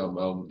that's it.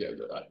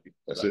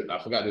 That's it. I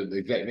forgot the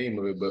exact name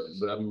of it, but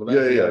I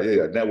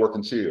remember. Network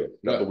and chill.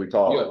 That's what we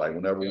call it. Like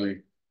whenever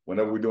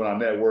we're doing our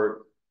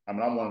network, I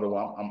mean, I'm one of the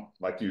I'm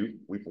like you.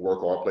 We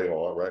work hard, play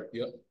hard, right?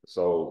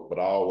 So, but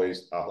I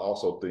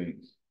also think,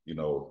 in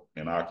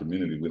our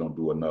community, we don't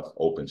do enough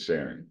open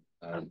sharing.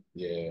 So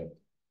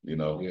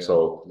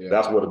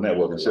that's what the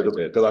network and shit is,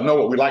 because I know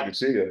what we like to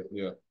share.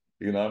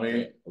 You know what I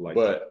mean?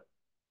 But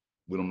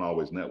we don't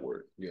always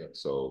network.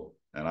 So,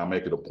 and I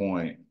make it a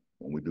point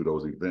when we do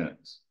those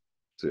events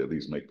to at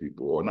least make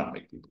people, or not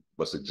make people,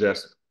 but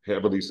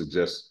heavily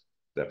suggest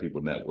that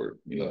people network.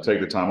 Take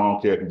the time. I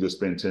don't care if you just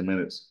spend 10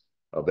 minutes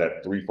of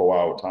that 3-4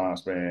 hour time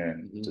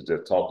span to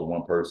just talk to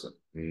one person.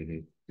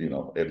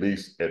 At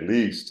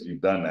least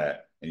you've done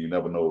that, and you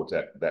never know what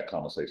that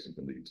conversation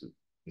can lead to.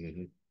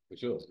 For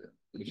sure.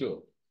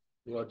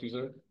 What about you,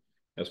 sir?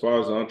 As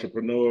far as an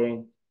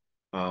entrepreneur,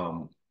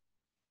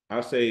 I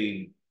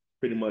say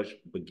pretty much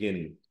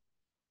beginning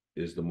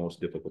is the most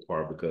difficult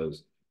part,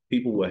 because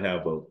people will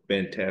have a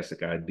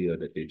fantastic idea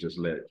that they just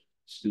let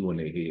stew in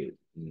their head,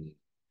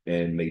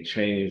 and they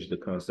change the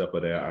concept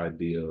of their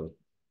idea.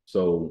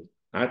 So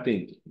I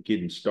think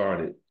getting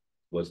started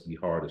was the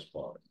hardest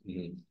part.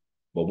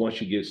 But once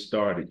you get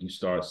started, you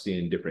start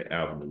seeing different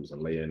avenues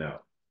and laying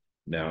out.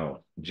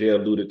 Now, Jay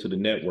alluded to the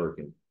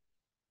networking.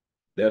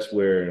 That's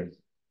where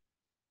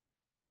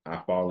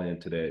I fall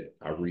into that.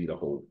 I read a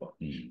whole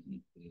bunch.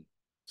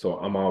 So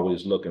I'm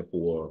always looking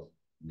for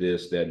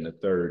this, that, and the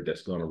third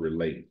that's going to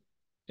relate.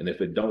 And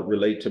if it don't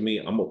relate to me,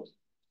 I'm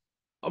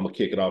gonna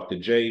kick it off to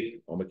Jay.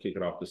 I'm gonna kick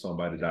it off to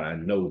somebody that I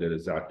know that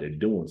is out there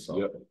doing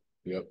something.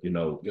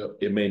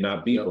 It may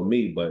not be for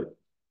me, but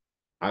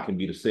I can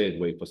be the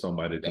segue for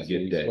somebody to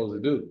get that.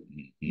 Supposed to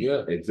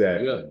do.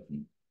 Exactly.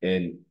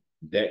 And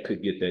that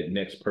could get that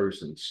next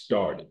person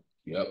started.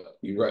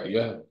 You're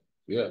right.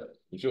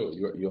 For sure.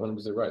 You're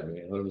 100% right,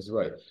 man. 100%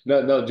 right.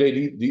 Now, Jay,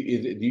 do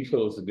you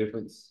feel it's a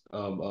difference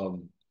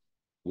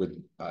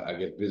with I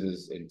guess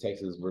business in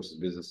Texas versus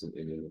business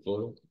in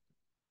Florida?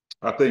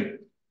 I think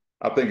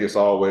it's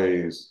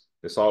always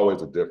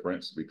a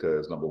difference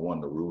because number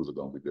one, the rules are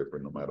going to be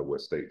different no matter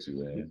what state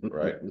you're in,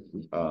 right?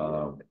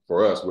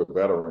 For us, we're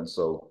veterans,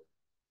 so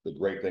the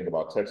great thing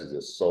about Texas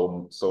is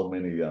so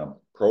many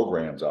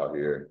programs out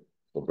here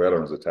for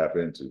veterans to tap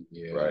into,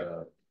 right?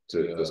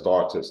 To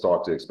start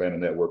to expand the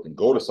network and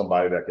go to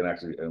somebody that can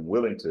actually and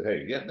willing to,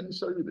 hey, yeah, let me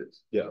show you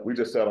this. Yeah, we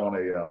just sat on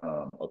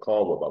a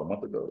call about a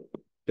month ago,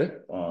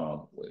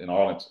 in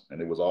Arlington,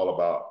 and it was all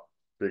about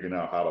figuring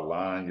out how to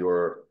line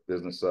your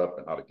business up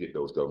and how to get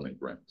those government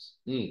grants.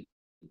 You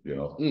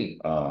know,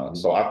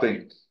 so I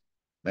think,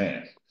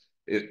 man,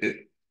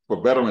 it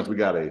for veterans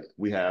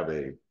we have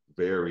a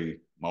very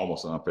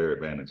almost unfair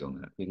advantage on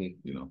that. You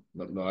know,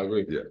 no, I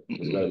agree. Yeah,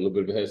 it's got a little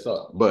bit of a head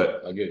start,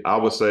 but I get it. I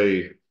would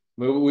say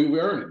we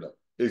earned it though.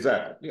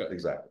 Exactly. Yeah.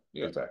 Exactly.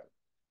 Yeah. Exactly.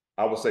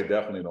 I would say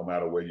definitely no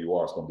matter where you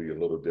are, it's going to be a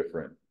little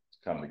different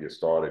kind of get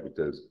started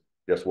because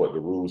guess what? The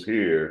rules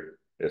here,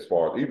 as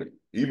far as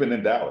even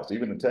in Dallas,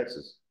 even in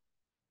Texas,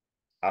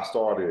 I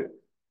started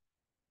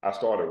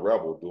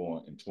Rebyl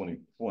doing in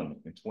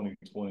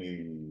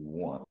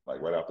 2021, like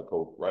right after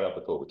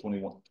COVID,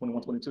 21,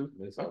 22.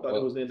 I thought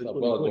it was in the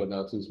 2020. Going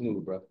now too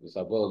smooth, bro. It's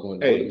going.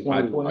 Hey,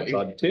 I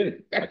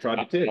tried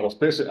to tell you. I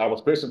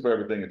was fishing for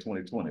everything in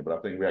 2020, but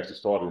I think we actually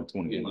started in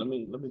 2021.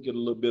 Yeah, let me get a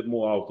little bit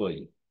more off of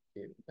you.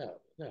 Yeah.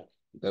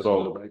 That's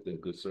good right there,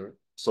 good sir.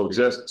 So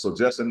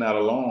just in that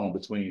alone,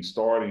 between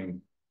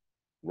starting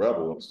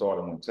Rebyl and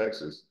starting in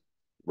Texas,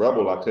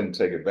 Rebyl, I couldn't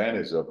take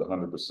advantage of the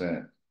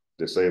 100%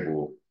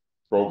 disabled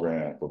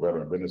program for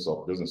veteran business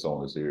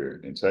owners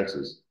here in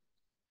Texas.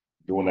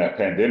 During that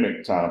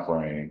pandemic time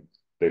frame,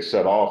 they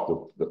shut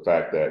off the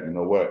fact that, you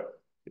know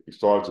what, if you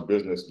started your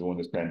business during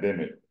this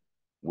pandemic,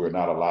 we're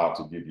not allowed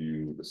to give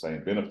you the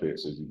same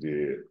benefits as you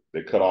did.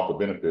 They cut off the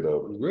benefit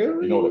of,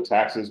 really? You know, the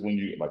taxes when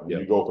you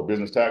you go for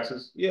business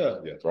taxes. Yeah.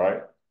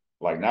 Right.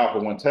 Like now for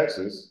One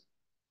Texas,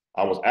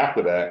 I was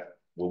after that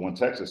with One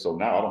Texas, so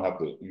now I don't have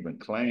to even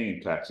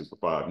claim taxes for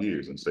 5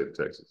 years in the state of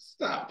Texas.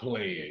 Stop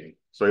playing.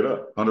 Straight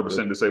up,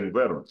 100% disabled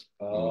veterans.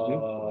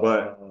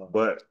 But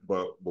when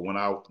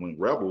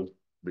Rebyl,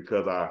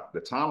 because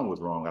the timing was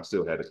wrong, I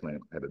still had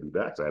to do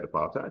tax. I had to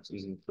file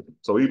taxes.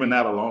 So even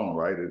that alone,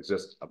 right? It's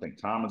just I think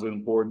time is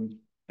important,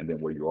 and then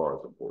where you are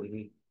is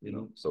important. You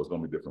know, so it's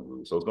gonna be different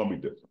rules. So it's gonna be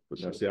different. For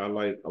sure. Now, see, I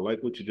like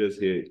what you just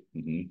hit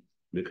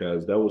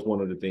because that was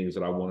one of the things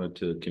that I wanted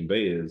to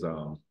convey is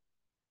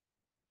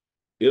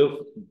if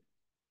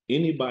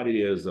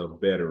anybody is a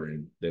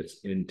veteran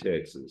that's in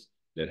Texas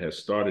that has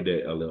started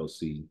that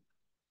LLC,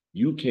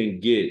 you can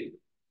get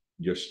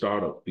your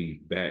startup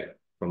fee back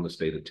from the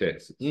state of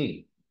Texas.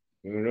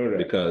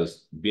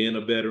 Because being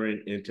a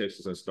veteran in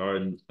Texas and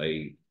starting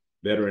a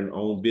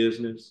veteran-owned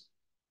business,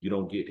 you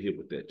don't get hit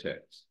with that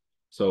tax.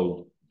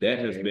 So that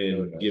has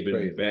been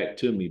given back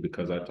to me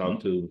because I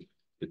talked to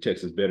the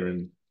Texas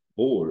Veteran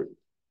Board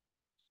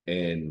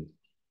and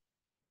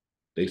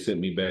they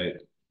sent me back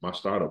my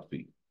startup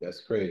fee.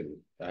 That's crazy.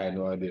 I had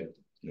no idea.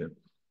 Yeah.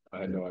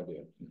 I had no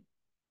idea.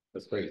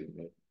 That's crazy,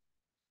 man.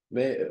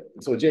 Man,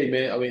 so Jay,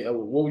 man, I mean,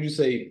 what would you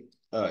say,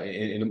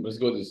 and let's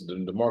go to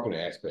the marketing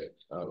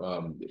aspect.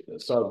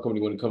 Startup company,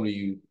 when it comes to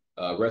you,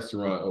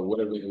 restaurant or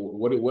whatever,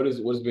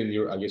 what's been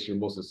your, I guess, your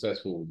most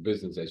successful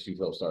business that you've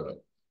helped start up?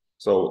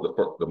 So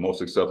the most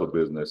successful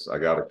business, I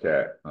got a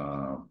cat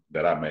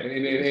that I made.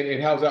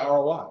 And how's that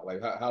ROI?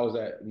 Like how is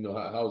that, you know,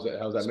 how's that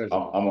measured?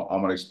 I'm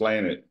gonna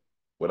explain it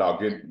without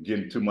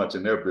getting too much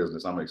in their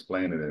business. I'm gonna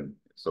explain it in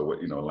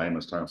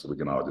layman's terms so we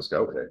can all just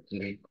go,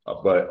 okay.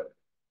 But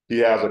he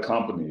has a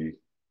company.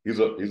 He's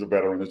a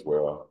veteran as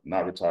well,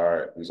 not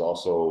retired. He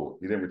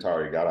didn't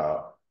retire, he got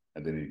out,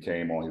 and then he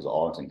came on, he's an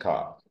Arlington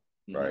cop,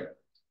 right?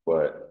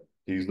 But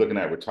he's looking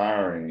at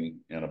retiring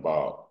in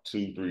about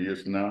 2-3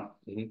 years from now.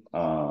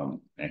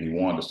 And he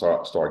wanted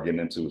to start getting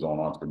into his own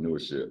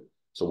entrepreneurship.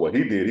 So what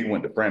he did, he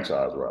went the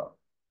franchise route.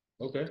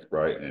 Okay.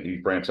 Right. And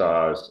he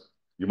franchised,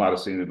 you might have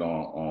seen it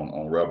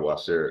on Rebyl. I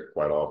share it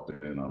quite often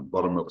in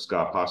Buttermilk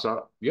Sky Pie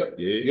Shop. Yep.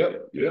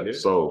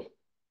 So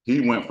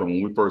he went from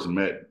when we first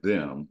met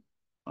them,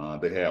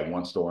 they had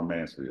one store in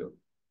Mansfield.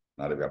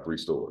 Now they've got 3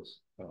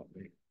 stores. Oh,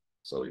 man.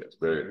 So yes,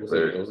 was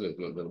it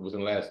the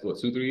last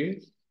 2-3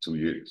 years? 2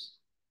 years.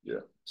 Yeah,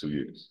 2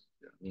 years.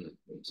 Yeah.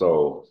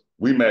 So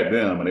we met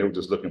them and they were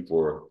just looking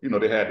for,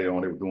 they had they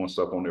were doing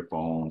stuff on their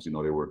phones,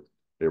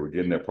 they were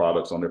getting their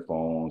products on their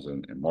phones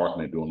and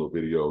marketing, doing little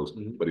videos,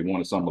 but he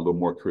wanted something a little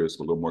more crisp,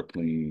 a little more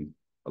clean,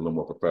 a little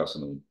more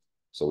professional.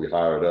 So he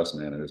hired us,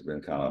 man, and it's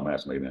been kind of a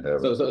match made in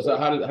heaven. So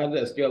how did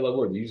that scale up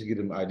work? Do you just give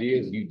them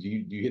ideas? Do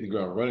you hit the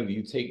ground running? Do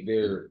you take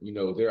their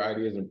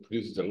ideas and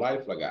produce it to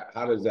life? Like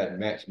how does that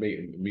match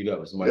meet up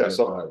with somebody?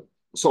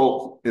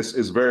 So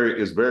it's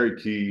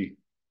very key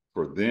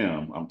for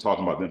them. I'm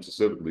talking about them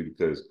specifically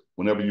because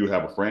whenever you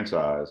have a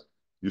franchise,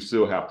 you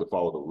still have to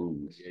follow the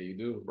rules. Yeah, you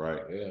do.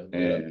 Right. Yeah.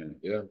 And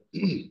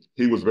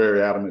he was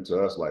very adamant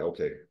to us, like,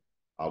 okay,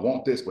 I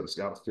want this, but it's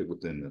got to fit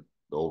within the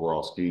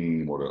overall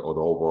scheme or the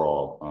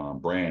overall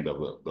brand of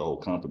the whole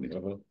company.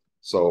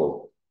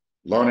 So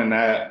learning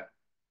that,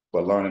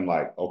 but learning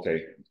like,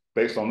 okay,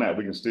 based on that,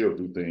 we can still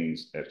do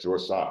things at your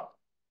shop,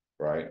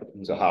 right?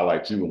 To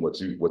highlight you and what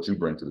you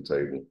bring to the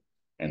table.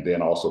 And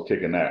then also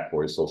kicking that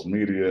for his social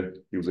media.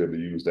 He was able to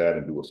use that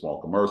and do a small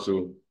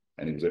commercial.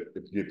 And he was able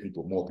to get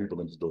more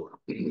people in the store.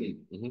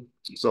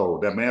 So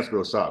that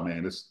Mansfield shop,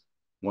 man, it's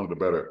one of the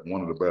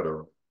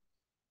better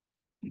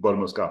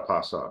buttermilk Scott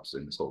pie shops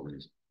in this whole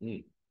region.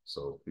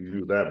 So he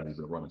used that and he's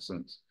been running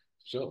since.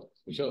 Sure,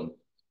 for sure.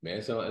 Man,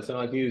 it sound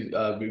like you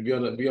be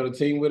on the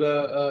team with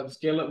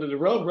scale up to the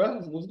road, bro.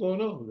 What's going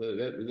on?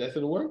 That's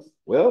in the works?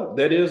 Well,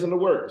 that is in the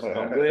works.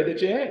 I'm glad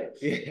that you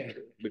asked. Yeah.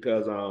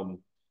 Because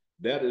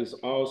that is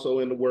also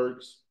in the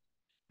works.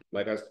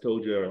 Like I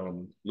told you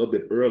a little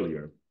bit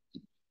earlier,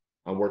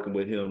 I'm working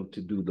with him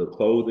to do the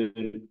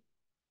clothing.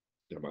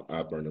 My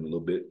eye burning a little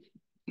bit.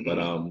 But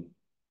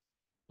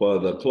for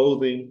the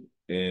clothing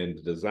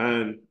and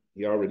design,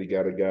 he already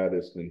got a guy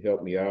that's can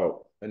help me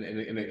out. And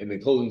the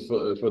clothing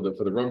for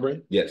the rum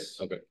brand?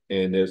 Yes. Okay.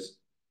 And there's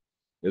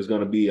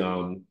gonna be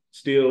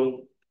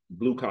still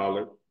blue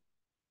collar.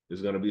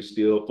 It's gonna be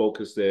still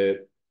focused at,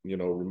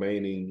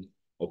 remaining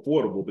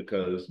affordable,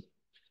 because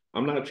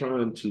I'm not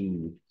trying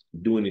to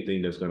do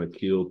anything that's gonna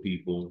kill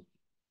people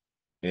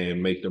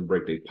and make them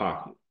break their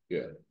pocket.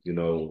 Yeah.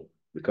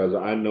 Because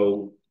I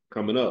know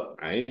coming up,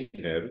 I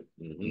ain't have it.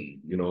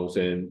 You know what I'm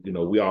saying?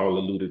 We all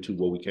alluded to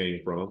where we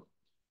came from.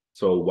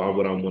 So why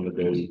would I want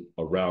to go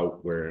a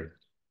route where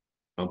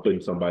I'm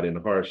putting somebody in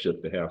a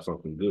hardship to have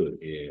something good?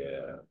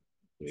 Yeah.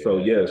 So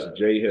yes,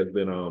 Jay has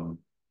been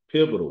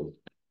pivotal.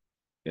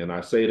 And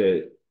I say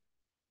that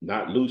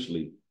not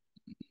loosely.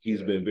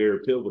 He's been very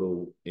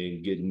pivotal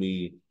in getting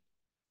me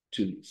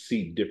to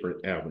see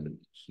different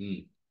avenues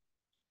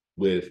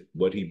with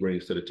what he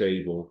brings to the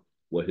table,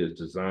 what his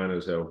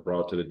designers have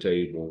brought to the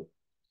table,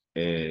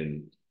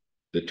 and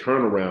the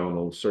turnaround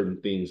on certain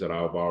things that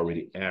I've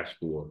already asked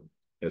for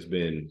has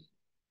been,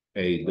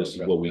 hey, this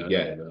is what we got.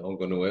 I don't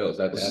go nowhere else.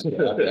 After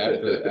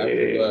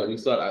we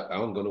start, I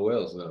don't go nowhere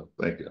else now.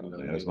 Thank you.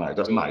 That's nice.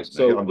 That's nice.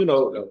 So,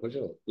 for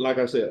sure. Like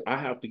I said, I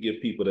have to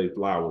give people their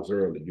flowers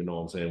early. You know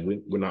what I'm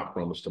saying? We're not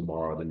promised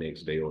tomorrow, the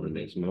next day, or the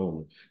next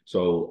moment.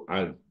 So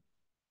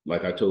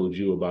like I told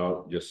you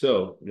about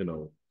yourself,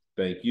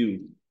 thank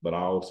you. But I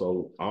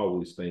also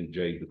always thank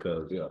Jay,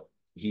 because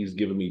he's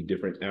given me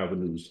different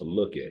avenues to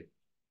look at.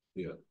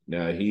 Yeah.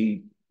 Now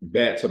he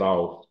bats it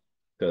off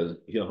because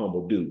he's a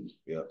humble dude.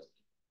 Yeah.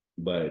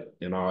 But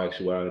in all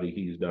actuality,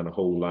 he's done a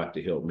whole lot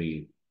to help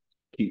me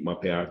keep my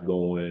path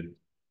going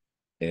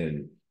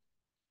and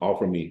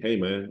offer me, hey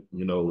man,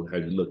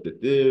 have you looked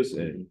at this?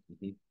 And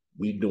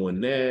we doing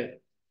that.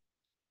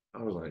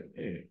 I was like,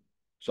 man.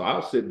 So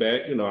I'll sit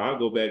back, I'll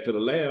go back to the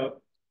lab,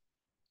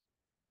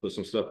 put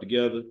some stuff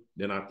together,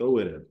 then I throw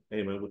it in.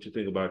 Hey man, what you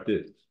think about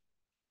this?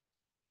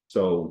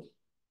 So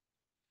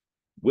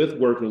with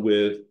working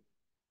with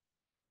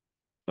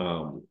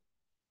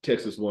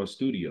Texas One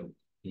Studio,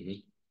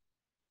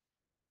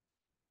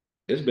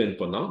 it's been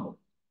phenomenal.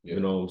 You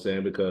know what I'm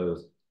saying?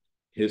 Because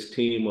his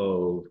team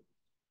of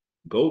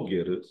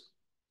go-getters,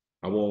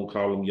 I won't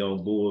call them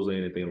young bulls or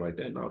anything like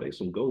that. No, they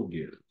some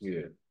go-getters.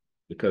 Yeah.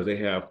 Because they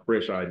have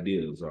fresh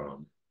ideas.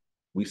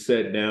 We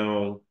sat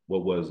down,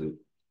 what was it?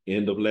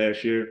 End of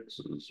last year?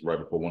 So it's right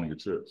before one of your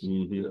trips.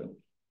 Yeah.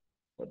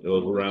 It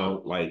was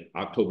around like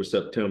October,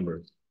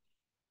 September.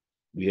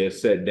 We had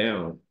sat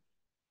down,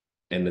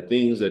 and the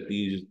things that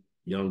these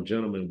young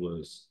gentlemen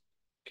was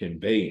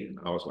conveying,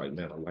 I was like,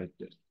 man, I like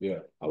that. Yeah.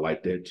 I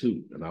like that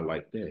too. And I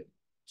like that.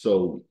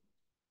 So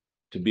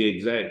to be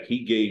exact,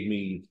 he gave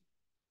me,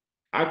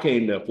 I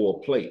came there for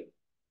a plate.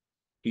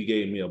 He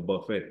gave me a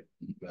buffet.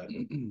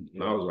 And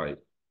I was like,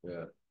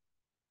 yeah.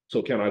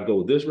 So can I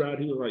go this route?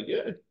 He was like,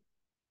 yeah.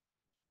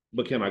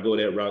 But can I go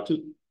that route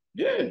too?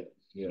 Yeah.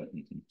 Yeah.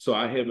 So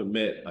I haven't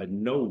met a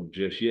no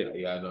just yet.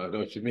 Yeah, I know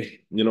what you mean.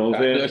 You know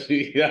what I'm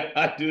saying?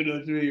 I do know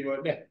what you mean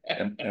about that.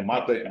 And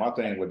my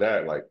thing with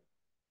that, like,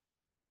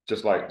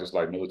 just like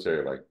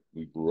military, like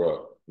we grew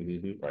up,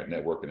 right,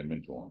 networking and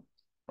mentoring,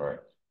 right.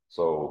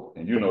 So,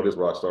 and this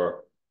Rockstar,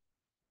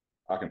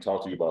 I can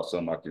talk to you about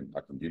something. I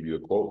can give you a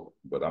quote,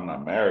 but I'm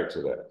not married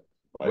to that.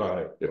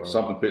 Like, if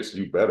something fits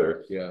you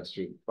better, it's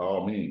true. By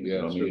all means,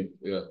 yeah, it's true.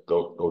 Yeah,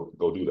 go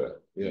do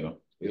that.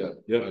 Yeah,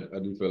 I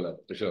do feel that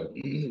for sure,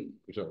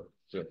 for sure,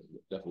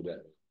 definitely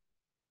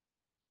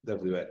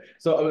that.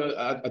 So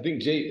I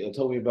think Jay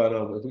told me about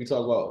if we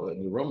talk about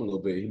the rum a little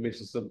bit, he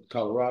mentioned some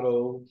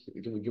Colorado.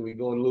 Can we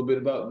go in a little bit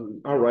about?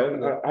 All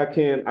right, I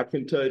can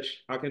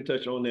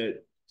touch on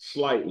that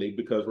slightly,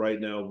 because right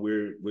now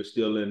we're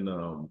still in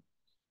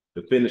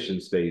the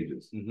finishing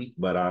stages.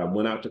 But I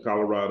went out to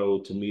Colorado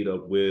to meet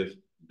up with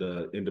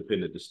the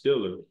independent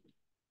distiller,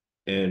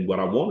 and what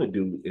I want to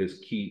do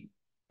is keep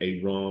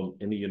a rum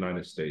in the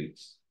United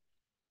States.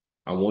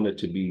 I want it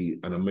to be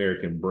an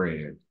American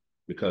brand,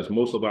 because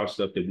most of our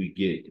stuff that we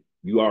get,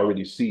 you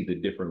already see the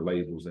different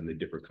labels in the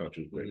different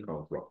countries where it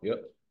comes from.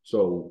 Yep.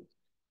 So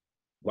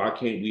why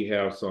can't we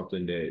have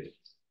something that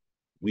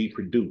we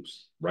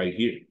produce right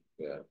here?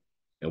 Yeah.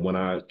 And when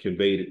I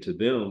conveyed it to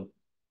them,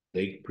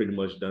 they pretty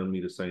much done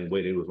me the same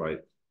way. They was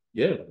like,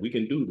 yeah, we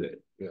can do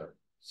that. Yeah.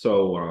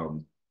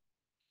 So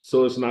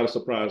so it's not a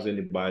surprise to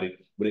anybody.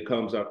 When it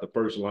comes out, the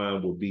first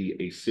line will be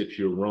a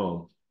 6-year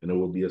rum, and it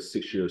will be a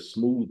 6-year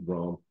smooth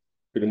rum,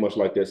 pretty much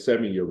like that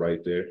 7-year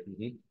right there.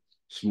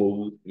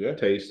 Smooth,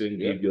 tasting,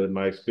 give you a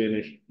nice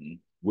finish.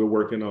 We're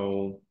working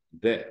on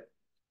that.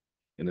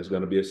 And it's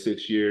going to be a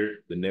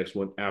 6-year. The next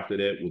one after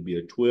that will be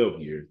a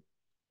 12-year.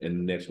 And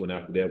the next one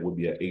after that will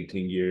be an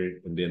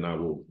 18-year. And then I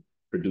will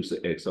produce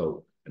an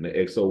XO. And the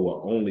XO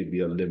will only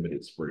be a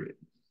limited spread.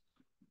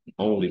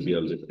 Only be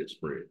a limited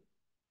spread.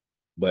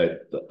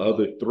 But the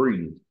other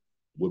 3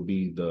 would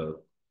be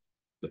the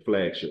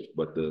flagships.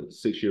 But the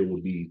 6-year will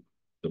be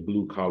the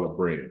blue collar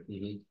brand.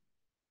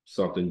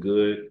 Something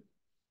good,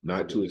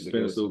 not too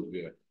expensive.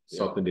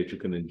 Something that you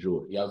can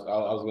enjoy. Yeah,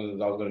 I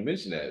was gonna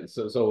mention that.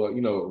 So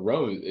you know,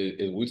 rum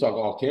is we talk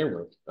off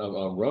camera.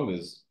 Rum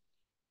is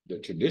the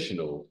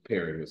traditional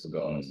pairing with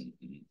cigars.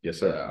 Yes,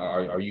 sir.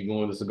 Are you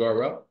going the cigar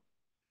route?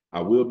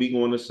 I will be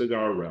going the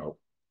cigar route,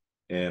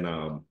 and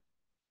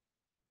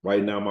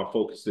right now my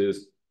focus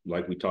is,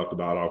 like we talked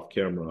about off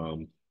camera,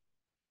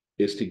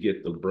 is to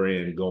get the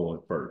brand going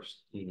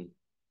first.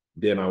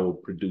 Then I will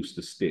produce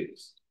the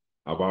sticks.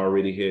 I've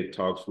already had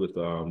talks with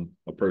a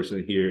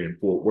person here in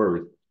Fort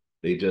Worth.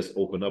 They just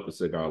opened up a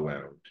cigar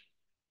lounge.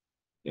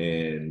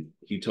 And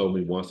he told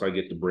me once I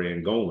get the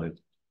brand going,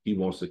 he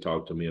wants to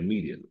talk to me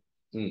immediately.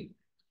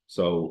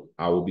 So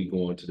I will be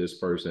going to this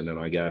person, and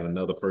I got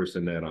another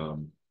person that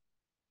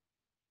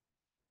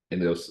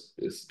and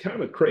it's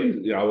kind of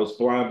crazy. I was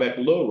flying back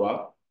to Little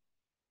Rock,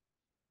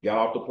 got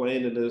off the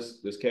plane, and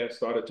this cat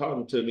started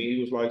talking to me.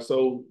 He was like,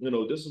 "So, you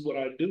know, this is what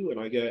I do, and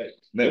I got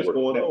what's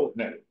going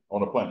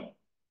on the plane."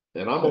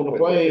 And I'm on the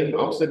plane,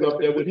 I'm sitting up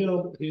there with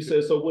him. He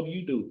said, "So what do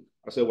you do?"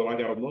 I said, "Well, I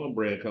got a rum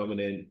brand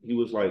coming." And he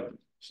was like,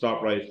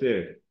 "Stop right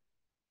there."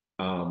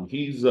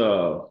 He's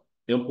a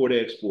import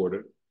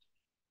exporter,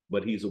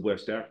 but he's a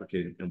West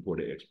African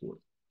importer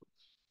exporter.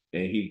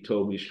 And he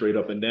told me straight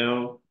up and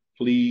down,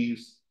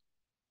 "Please,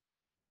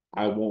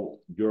 I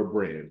want your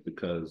brand,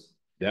 because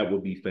that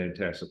would be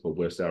fantastic for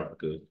West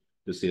Africa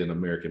to see an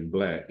American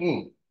Black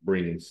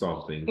bringing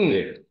something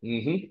there."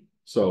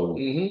 So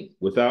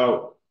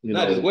without,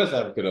 not just West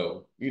Africa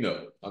though, you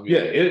know. I mean,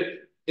 yeah,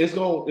 it's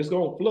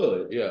gonna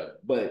flood. Yeah,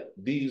 but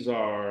these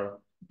are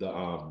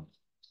the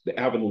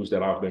avenues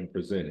that I've been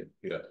presented.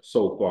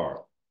 So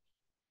far,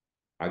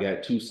 I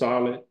got 2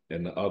 solid,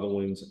 and the other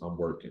ones I'm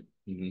working.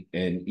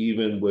 And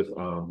even with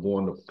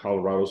going to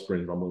Colorado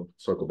Springs, I'm gonna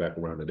circle back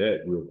around to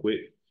that real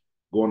quick.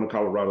 Going to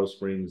Colorado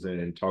Springs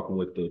and talking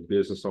with the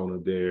business owner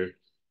there,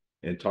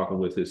 and talking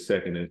with his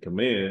second in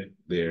command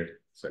there,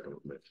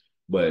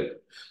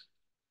 but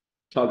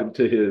talking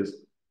to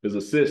his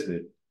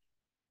assistant,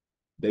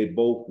 they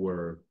both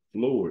were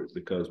floored,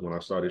 because when I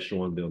started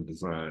showing them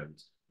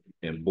designs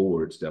and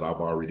boards that I've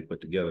already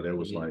put together, they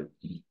was like,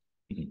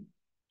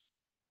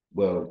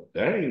 "Well,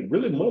 there ain't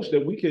really much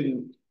that we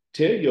can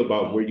tell you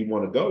about where you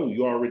want to go.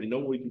 You already know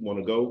where you want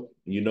to go.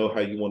 And you know how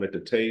you want it to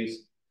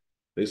taste."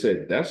 They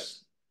said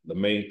that's the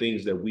main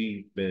things that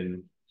we've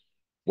been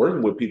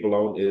working with people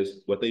on,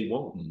 is what they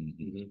want.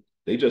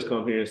 They just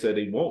come here and say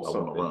they want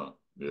something.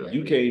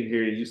 You came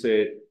here and you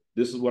said,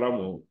 "This is what I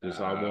want. This is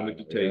how I wanted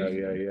to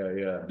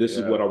taste. This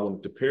is what I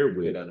wanted to pair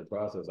with." Get on the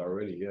process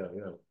already.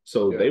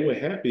 So they were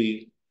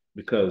happy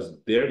because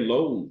their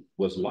load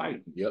was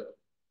light.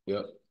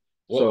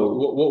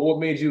 What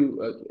made you?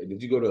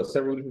 Did you go to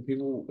several different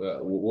people?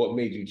 What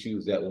made you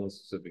choose that one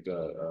specific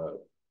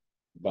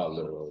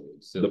bottler?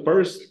 The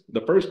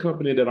first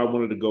company that I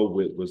wanted to go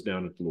with was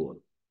down in Florida,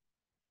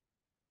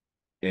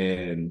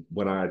 and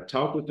when I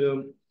talked with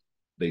them,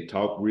 they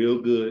talked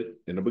real good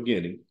in the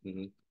beginning,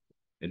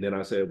 and then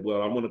I said,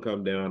 "Well, I want to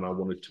come down. I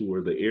want to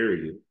tour the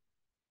area.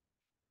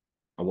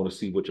 I want to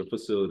see what your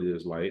facility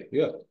is like.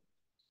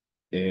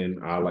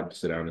 And I like to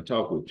sit down and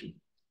talk with you."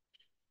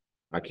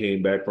 I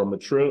came back from a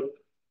trip,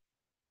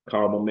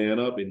 called my man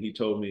up, and he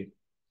told me,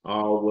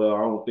 "Oh, well,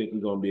 I don't think we're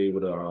going to be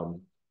able to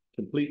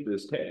complete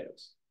this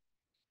task."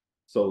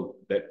 So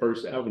that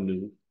First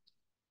Avenue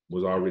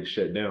was already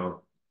shut down.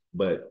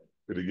 But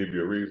did he give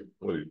you a reason?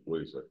 What did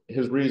he say?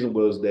 His reason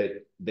was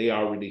that they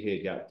already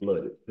had got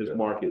flooded. His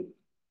market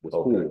was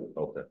full.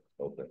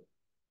 Okay.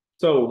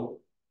 So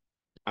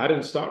I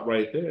didn't stop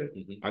right there.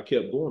 I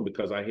kept going,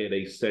 because I had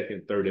a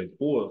second, third, and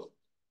fourth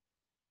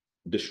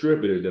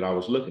distributor that I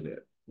was looking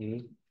at.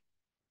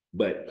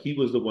 But he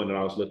was the one that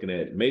I was looking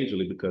at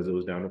majorly because it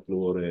was down in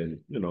Florida,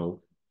 and you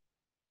know,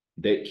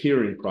 that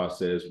curing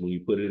process, when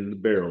you put it in the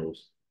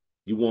barrels,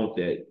 you want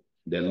that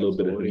little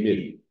bit of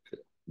humidity.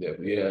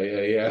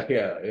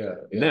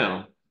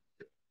 Now,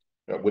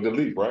 with the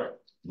leaf, right?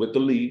 With the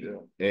leaf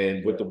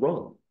and with the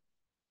rum.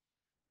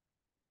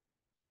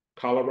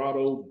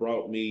 Colorado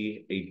brought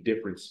me a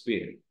different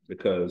spin,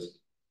 because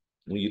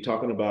when you're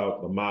talking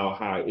about a mile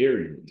high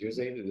area, you're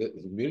saying that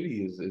the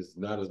humidity is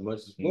not as much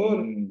as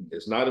Florida.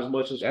 It's not as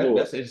much as Florida.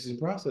 That's an interesting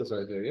process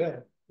right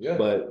there. Yeah.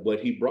 But what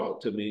he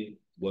brought to me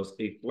was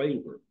a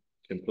flavor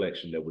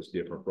complexion that was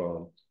different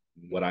from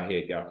what I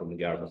had got from the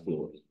guy from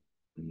Florida.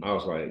 I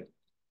was like,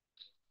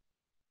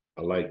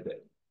 I like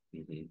that.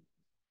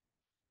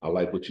 I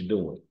like what you're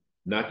doing.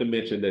 Not to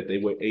mention that they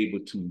were able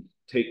to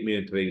take me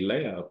into their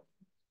lab,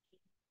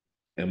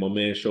 and my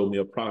man showed me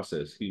a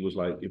process. He was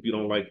like, if you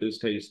don't like this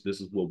taste,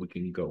 this is where we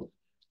can go.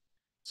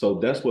 So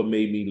that's what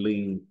made me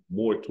lean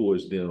more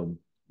towards them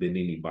than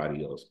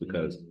anybody else,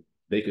 because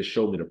they could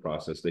show me the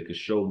process. They could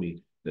show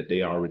me that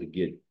they already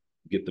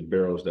get the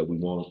barrels that we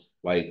want.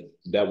 Like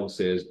that one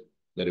says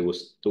that it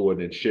was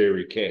stored in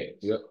sherry casks.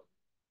 Yep.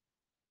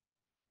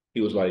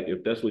 He was like,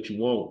 if that's what you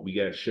want, we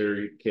got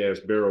sherry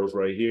cask barrels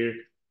right here.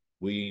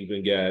 We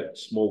even got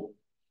smoked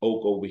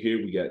oak over here.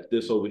 We got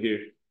this over here.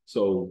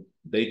 So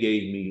they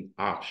gave me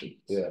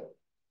options. Yeah.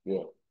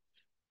 Yeah.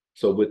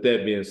 So with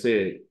that being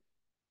said,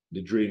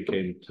 the dream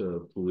came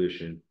to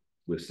fruition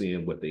with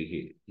seeing what they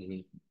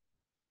hit.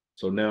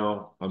 So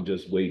now I'm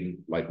just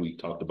waiting, like we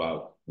talked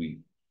about, we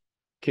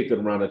kicked it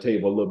around the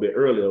table a little bit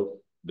earlier,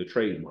 the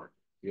trademark.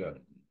 Yeah.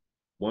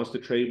 Once the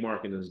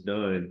trademarking is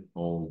done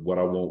on what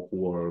I want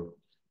for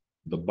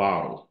the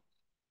bottle,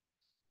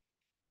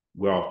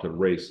 we're off to the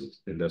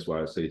races. And that's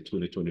why I say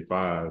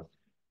 2025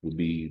 will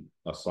be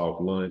a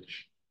soft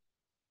lunch.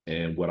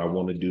 And what I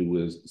want to do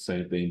is the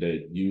same thing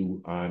that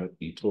you,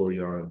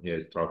 Etorian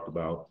had talked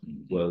about,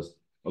 was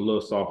a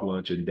little soft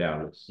lunch in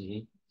Dallas.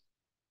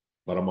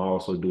 But I'm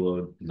also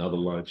doing another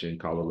lunch in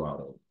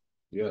Colorado.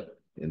 Yeah.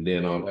 And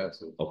then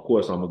of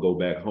course I'm gonna go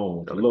back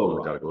home to Little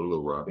Rock. Gotta go to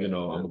Little Rock. You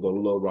know, I'm gonna go to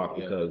Little Rock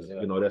because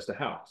you know that's the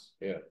house.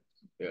 Yeah.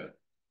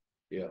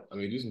 Yeah. I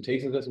mean, do some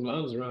tasting of some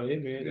lounges around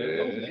here, man.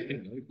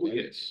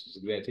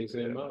 Just that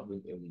tasting them out.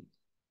 And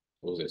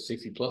what was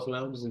it, 60+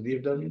 lounges in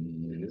DFW?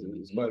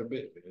 It's quite a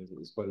bit.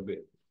 It's quite a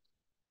bit.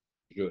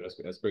 Good.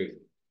 That's crazy.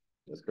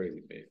 That's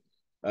crazy,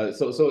 man.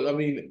 So I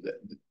mean,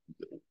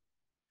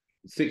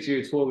 6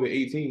 years, 12 or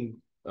 18.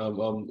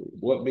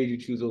 What made you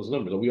choose those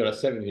numbers? We got a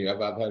 7 here.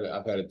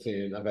 I've had a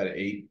 10. I've had an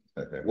 8.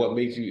 What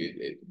makes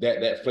you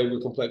that flavor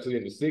complexity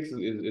in the 6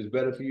 is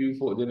better for you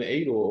than the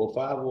 8 or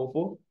 5 or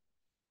 4?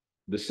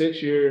 The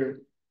 6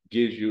 year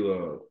gives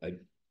you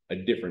a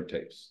different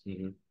taste.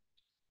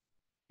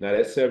 Now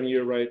that 7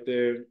 year right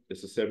there,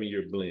 it's a 7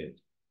 year blend.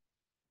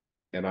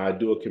 And I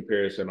do a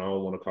comparison. I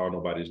don't want to call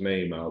nobody's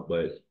name out,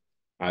 but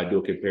I do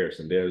a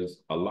comparison.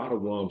 There's a lot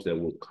of rums that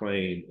will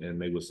claim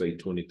and they will say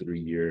 23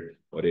 year,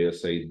 or they'll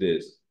say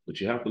this, but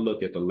you have to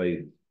look at the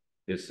label.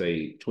 It's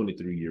a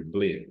 23 year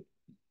blend.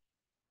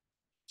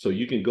 So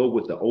you can go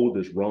with the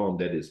oldest rum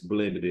that is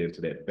blended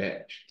into that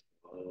batch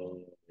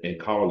and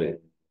call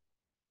it.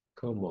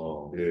 Come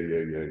on.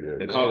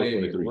 Yeah. And call it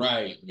 23.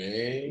 Right,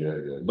 man.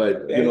 Yeah.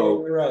 But you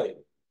know, right.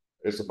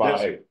 It's a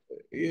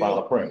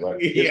final print, right?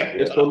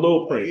 It's the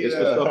low print. It's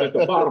the stuff at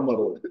the bottom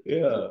of it.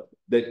 Yeah.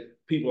 That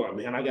people are,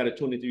 man, I got a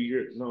 23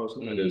 year. No, it's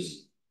not.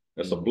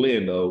 That's a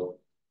blend though.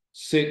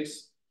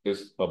 6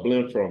 is a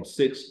blend from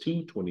 6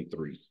 to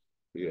 23.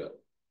 Yeah.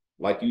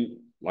 Like we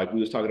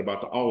was talking about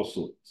the all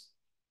sorts.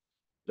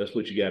 That's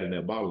what you got in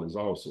that bottle is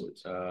all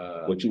sorts.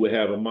 What you would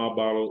have in my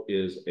bottle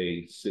is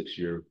a 6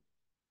 year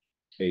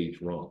age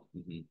rum,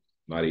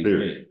 not a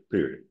blend.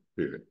 Period.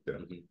 Yeah.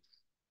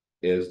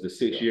 As the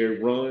 6 year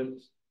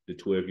runs, the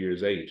 12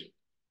 years age.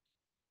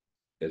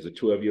 As the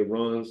 12 year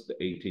runs, the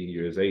 18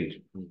 years age.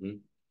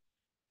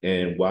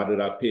 And why did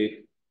I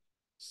pick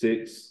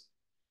 6,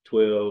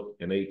 12,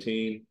 and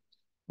 18?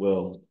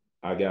 Well,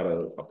 I got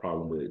a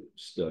problem with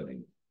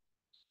studying.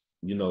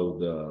 You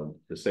know,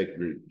 the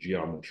sacred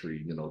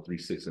geometry, you know, 3,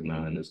 6, and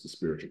 9 is the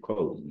spiritual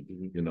code,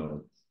 you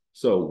know.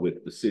 So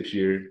with the 6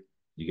 year,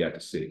 you got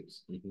the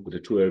 6. With the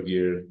 12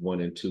 year,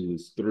 1 and 2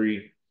 is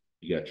 3,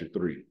 you got your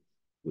 3.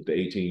 With the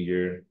 18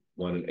 year,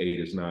 1 and 8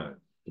 is 9,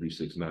 3,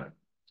 6, 9.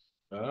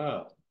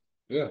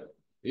 Yeah.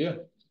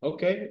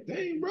 Okay.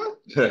 Dang, bro.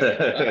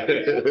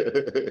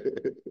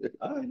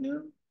 All right,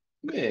 now.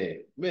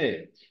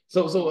 Man.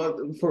 So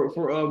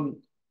for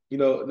you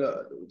know,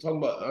 talking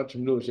about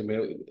entrepreneurship,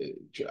 man.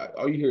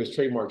 All you hear is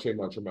trademark.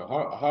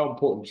 How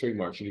important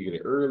trademark? Should you get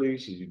it early?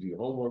 Should you do your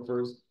homework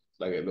first?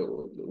 Like,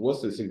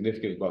 what's the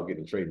significance about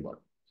getting a trademark?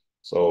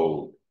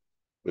 So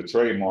the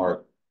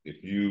trademark,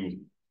 if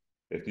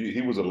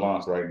he was a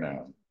launch right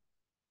now,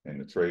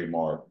 and the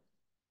trademark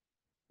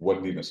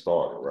wasn't even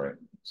started, right?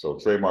 So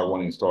trademark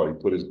wasn't even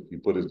started. He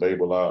put his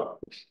label out.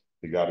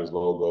 He got his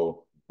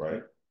logo,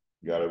 right?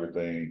 He got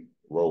everything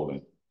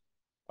rolling.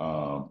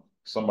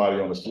 Somebody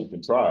on the street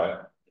can try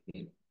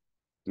it,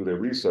 do their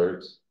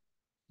research.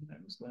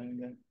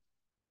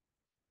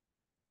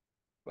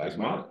 Like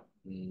mine.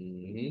 I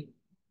mean,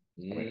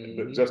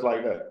 just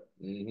like that.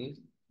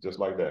 Just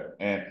like that.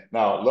 And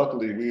now,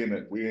 luckily,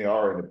 we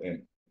are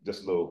in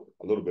just a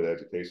little bit of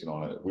education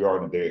on it. We are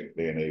in the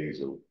day and age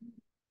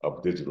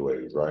of digital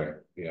age, right?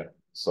 Yeah.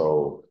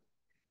 So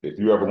if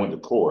you ever went to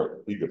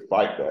court, he could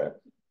fight that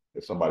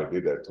if somebody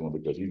did that to him,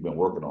 because he's been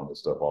working on this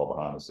stuff all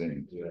behind the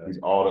scenes. Yeah. He's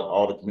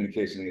all the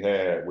communication he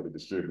had with the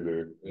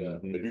distributor. Yeah.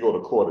 If you go to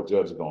court, the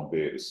judge is gonna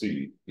bid to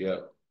see. Yeah.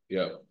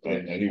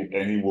 And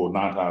he will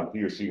 9 times,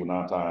 he or she will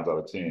 9 times out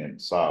of 10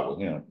 side with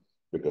him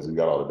because he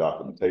got all the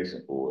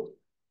documentation for it.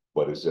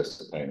 But it's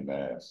just a pain in the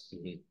ass.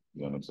 You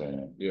know what I'm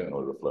saying? Yeah. In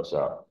order to flush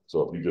out.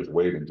 So if you just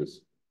wait and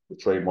just The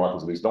trademark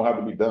is least don't have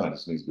to be done. It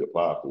just needs to be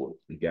applied for.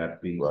 You got to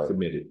be Right.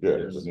 submitted. Yeah,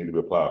 it just need to be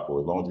applied for.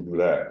 As long as you do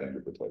that, then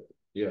you're protected.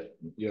 Yeah,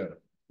 yeah,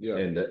 yeah.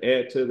 And to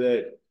add to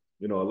that,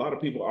 you know, a lot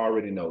of people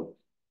already know.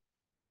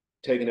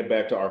 Taking it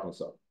back to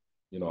Arkansas,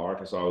 you know,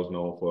 Arkansas is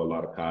known for a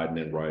lot of cotton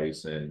and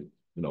rice and,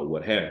 you know,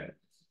 what have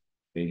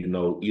you. And, you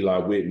know, Eli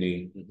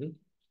Whitney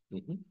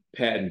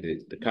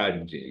patented the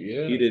cotton gin.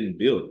 Yeah. He didn't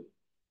build it.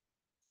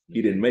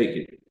 He didn't make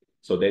it.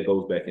 So that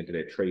goes back into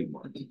that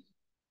trademark.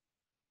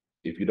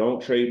 If you don't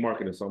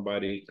trademark it and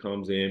somebody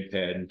comes in,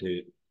 patent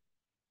it,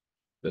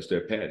 that's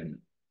their patent.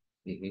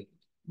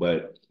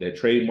 But that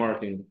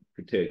trademarking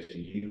protects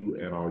you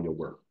and all your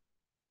work.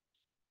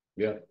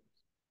 Yeah.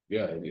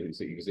 Yeah, you can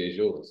say it's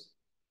yours.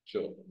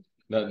 Sure.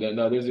 Now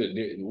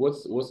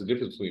what's the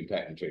difference between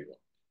patent and trademark?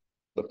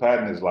 The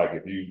patent is like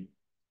if you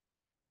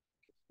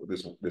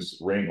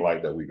this ring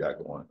light that we got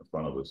going in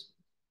front of us.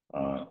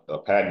 A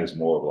patent is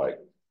more of like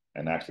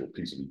an actual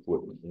piece of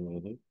equipment.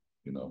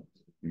 You know,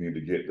 you need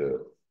to get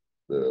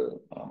the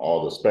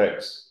all the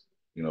specs,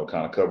 you know,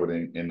 kind of covered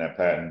in that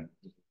patent.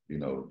 You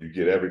know, you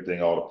get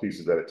everything, all the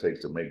pieces that it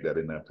takes to make that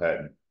in that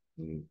patent.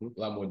 A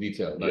lot more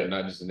detail,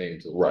 not just a name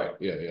to it. Right.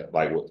 Yeah, yeah.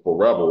 Like for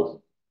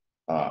Rebyl,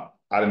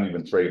 I didn't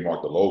even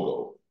trademark the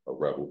logo of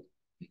Rebyl.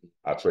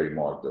 I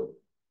trademarked the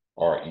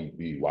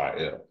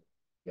Rebyl.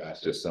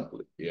 Gotcha. Just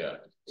simply. Yeah.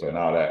 So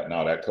now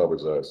that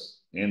covers us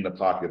in the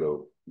pocket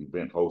of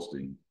event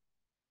hosting.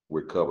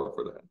 We're covered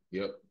for that.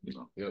 Yep. You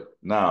know. Yep.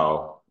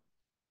 Now,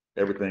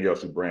 everything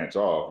else you branch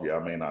off, I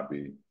may not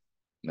be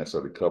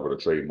necessarily covered or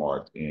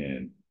trademarked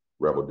in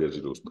Rebyl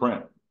Digital's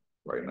print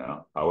right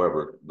now.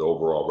 However, the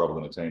overall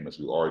Rebyl Entertainment,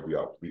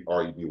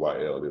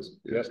 Rebyl is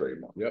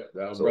trademark. Yep,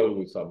 that umbrella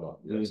we talking about.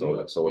 Yeah,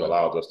 so it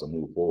allows us to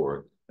move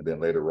forward, and then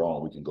later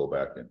on we can go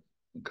back and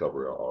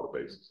cover all the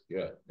bases.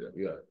 Yeah.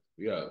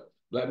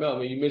 Black Mel, I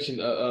mean, you mentioned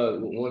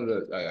one of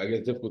the I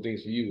guess difficult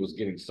things for you was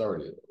getting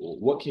started.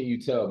 What can you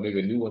tell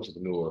maybe a new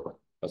entrepreneur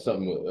or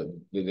something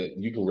that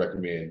you can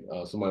recommend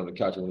somebody on the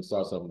couch who want to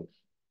start something?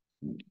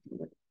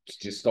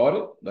 Just start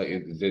it? Like,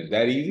 is it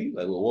that easy?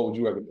 Like, what would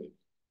you recommend?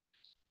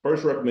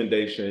 First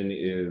recommendation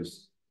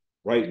is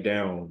write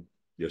down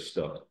your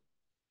stuff.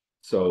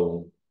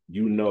 So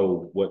you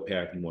know what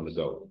path you want to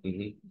go.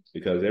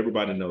 Because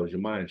everybody knows your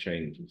mind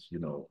changes, you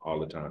know, all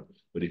the time.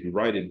 But if you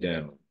write it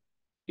down,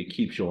 it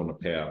keeps you on the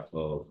path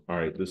of, all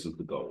right, this is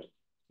the goal.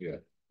 Yeah.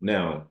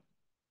 Now,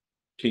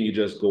 can you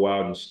just go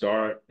out and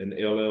start an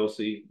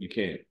LLC? You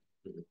can't.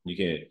 You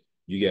can't.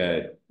 You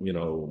got, you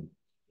know,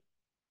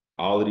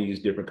 all of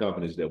these different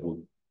companies that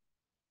will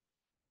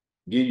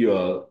give you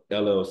a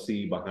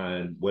LLC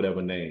behind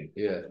whatever name.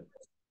 Yeah.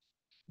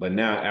 But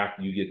now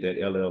after you get that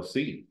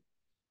LLC,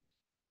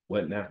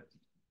 what now?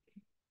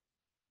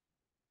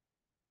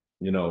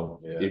 You know,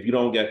 if you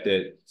don't get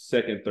that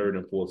second, third,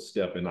 and fourth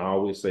step, and I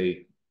always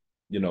say,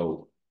 you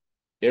know,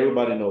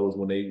 everybody knows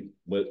when they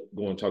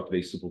go and talk to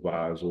their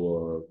supervisor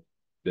or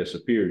their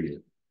superior,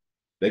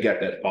 they got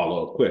that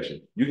follow-up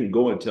question. You can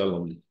go and tell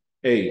them,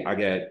 hey, I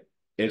got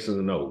X's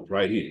and O's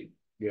right here.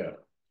 Yeah.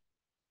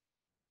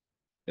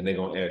 And they're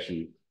going to ask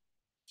you,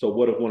 so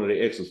what if one of the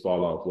X's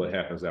fall off? What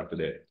happens after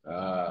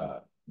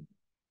that?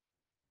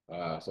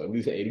 So at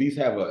least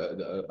have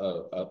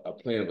a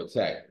plan of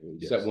attack.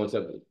 Yes.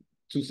 Step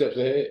 2 steps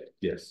ahead.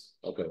 Yes.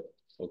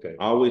 Okay.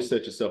 Always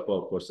set yourself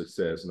up for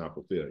success, not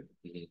for failure.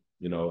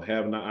 You know,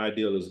 having an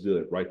ideal is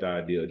good. Write the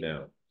idea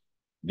down.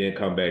 Then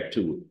come back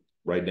to it.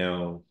 Write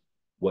down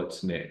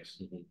what's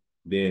next.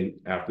 Then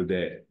after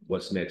that,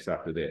 what's next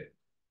after that?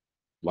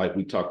 Like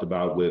we talked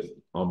about with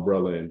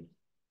Umbrella and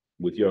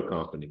with your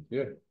company.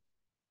 Yeah.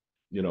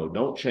 You know,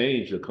 don't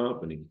change your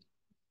company.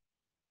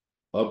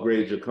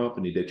 Upgrade your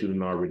company that you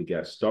done already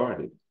got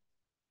started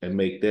and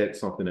make that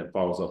something that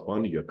falls up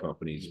under your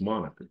company's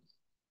moniker.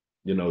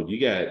 You know, you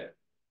got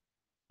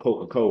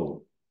Coca-Cola.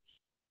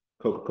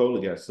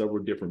 Coca-Cola got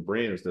several different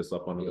brands that's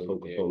up under the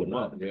Coca-Cola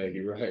moniker. Yeah,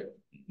 you're right.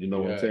 You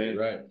know what I'm saying?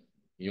 You're right.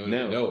 You don't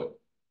even know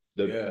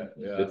it.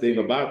 The thing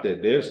about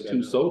that, there's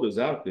 2 sodas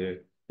out there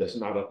that's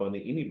not up under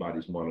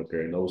anybody's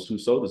moniker, and those 2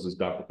 sodas is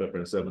Dr. Pepper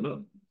and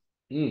 7-Up.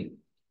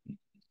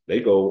 They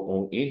go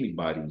on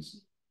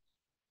anybody's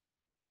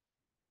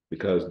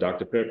because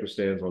Dr. Pepper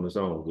stands on its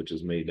own, which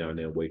is made down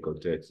there in Waco,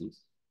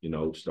 Texas. You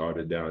know,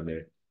 started down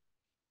there.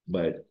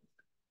 But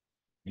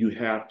you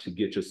have to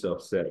get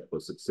yourself set for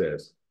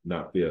success,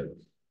 not failure.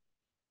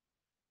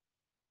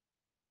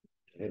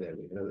 Hey,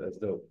 that's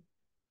dope.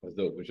 That's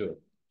dope for sure.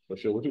 For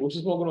sure. What you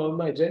smoking on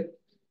tonight, Jay?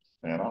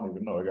 Man, I don't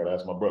even know. I gotta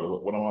ask my brother.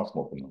 What am I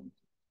smoking on?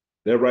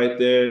 That right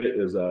there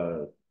is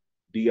a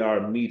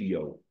DR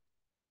Medio.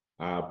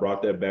 I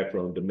brought that back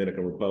from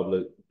Dominican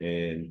Republic,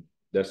 and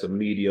that's a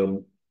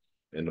medium.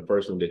 And the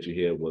first one that you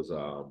hear was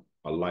a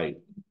light.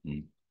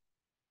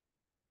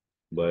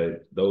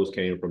 But those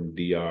came from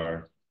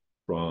DR,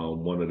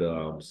 from one of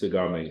the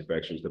cigar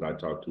manufacturers that I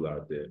talked to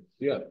out there.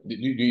 Yeah.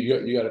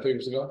 You got a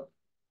favorite cigar?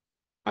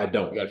 I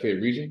don't. You got a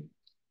favorite region?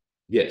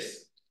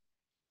 Yes.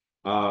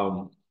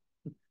 I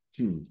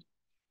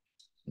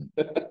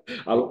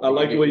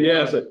like the way you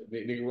answered.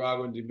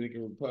 Nicaragua,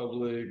 Dominican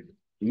Republic.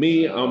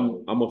 Me,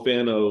 I'm a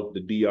fan of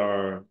the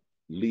DR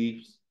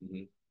Leafs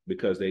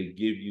because they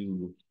give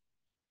you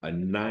a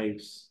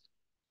nice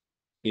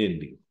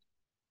ending.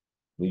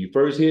 When you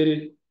first hit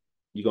it,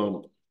 you're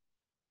gonna,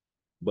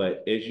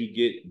 but as you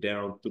get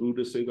down through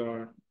the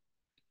cigar,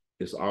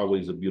 it's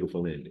always a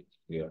beautiful ending.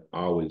 Yeah,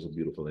 always a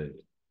beautiful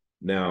ending.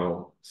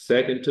 Now,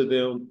 second to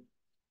them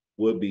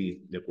would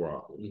be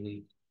Nicaragua.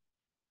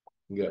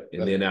 Yeah,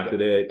 and then after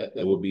that,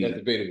 it would be that's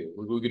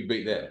debatable. We could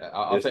debate that.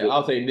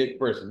 I'll say Nick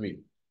first for me.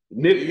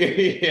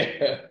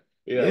 Nick.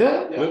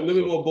 Yeah. A little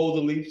bit more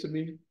bold leaf to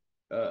me.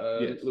 A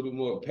Yes. little bit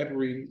more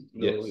peppery,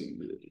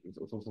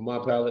 for my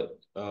palate.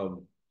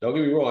 Don't get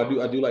me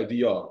wrong, I do like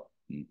DR,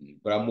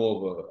 but I'm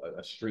more of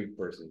a street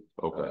person.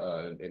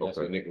 Okay. And that's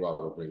what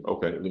Nicaragua brings.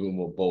 Okay. A little bit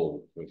more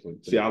bold.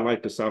 See, I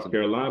like the South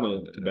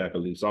Carolina tobacco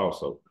leaves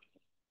also.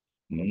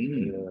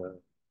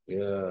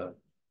 Yeah.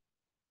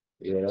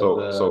 So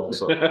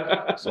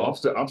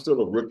I'm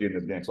still a rookie in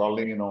this game. So I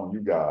lean on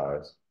you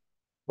guys,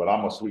 but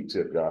I'm a sweet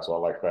tip guy, so I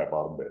like fat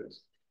bottom Bettys.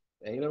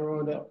 Ain't nothing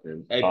wrong with that.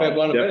 Hey, fat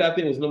bottom Betty, I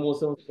think it was number one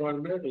selling cigar in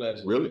America last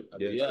year. Really?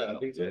 Yeah, I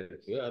think so.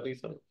 Yeah, I think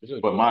so.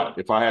 Sure. But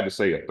if I had to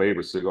say a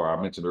favorite cigar,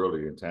 I mentioned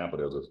earlier in Tampa,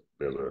 there's a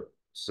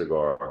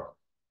cigar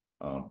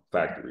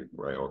factory,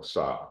 right, or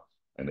shop,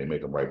 and they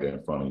make them right there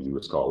in front of you.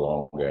 It's called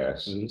Long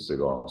Gas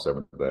Cigar on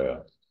 7th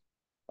Ave.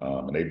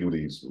 And they do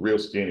these real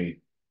skinny,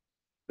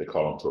 they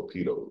call them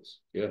torpedoes.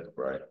 Yeah.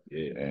 Right.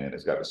 Yeah. And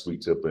it's got the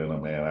sweet tip in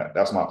them, man.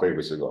 That's my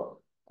favorite cigar.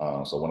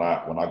 So when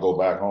I go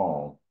back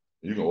home,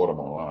 you can order them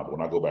online, but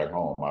when I go back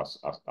home,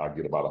 I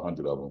get about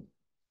 100 of them,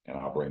 and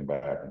I'll bring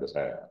back and just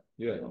have.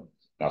 Yeah.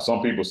 Now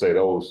some people say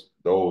those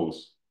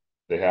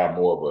they have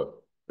more of a,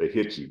 they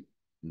hit you,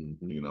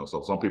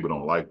 So some people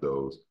don't like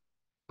those,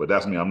 but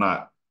that's me.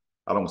 I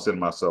don't consider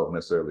myself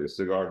necessarily a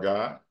cigar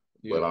guy,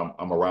 but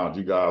I'm around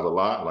you guys a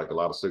lot, like a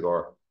lot of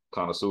cigar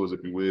connoisseurs,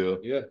 if you will.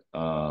 Yeah.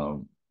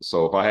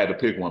 So if I had to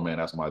pick one, man,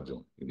 that's my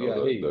joint.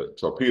 The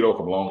torpedo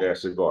from Long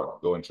Gas Cigar.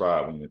 Go and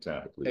try it when you're in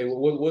Tampa, please. Hey,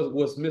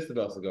 what's missed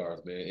about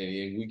cigars, man?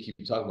 And we keep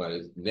talking about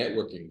it, is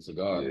networking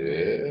cigars. Yeah,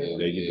 man.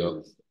 there you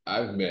go.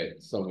 I've met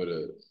some of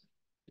the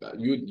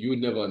you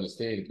would never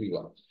understand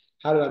people.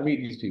 How did I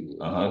meet these people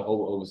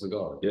over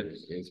cigars?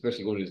 Yes. And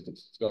especially going to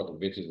cigar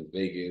conventions in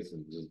Vegas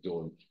and just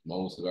doing my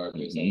own cigar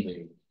events.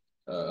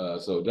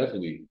 So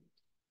definitely,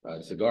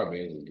 cigar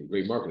man is a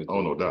great marketing.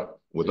 Oh, no doubt.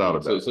 Without a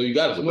doubt. So you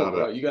got to smoke,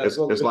 right? You got to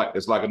smoke.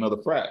 It's like another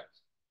frat.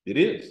 It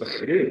is.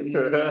 It is.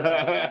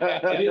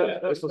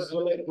 It's a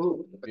select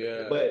group.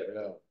 Yeah.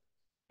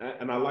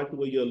 And I like the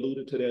way you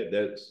alluded to that.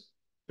 That's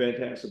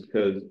fantastic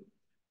because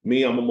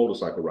me, I'm a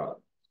motorcycle rider.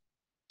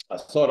 I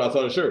saw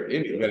the shirt.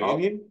 Indian? You got an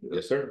Indian?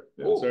 Yes, sir.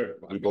 Yes, sir.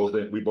 We both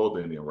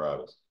Indian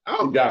riders.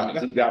 He got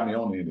me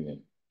on the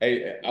Indian.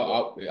 Hey,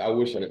 I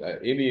wish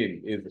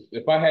Indian is.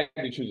 If I had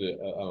to choose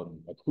a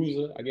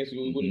cruiser, I guess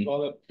you would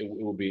call it. It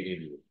would be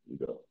Indian.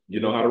 You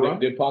know how to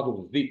run? Their pocket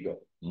was deep though.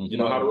 You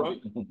know how to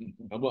run?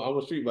 I'm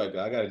a street bike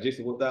guy. I got a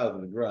JC 1000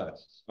 in the garage.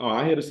 Oh,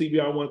 I had a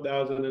CBR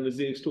 1000 and a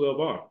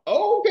ZX12R.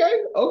 Oh,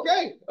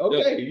 okay.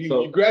 Yeah,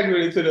 you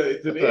graduated to the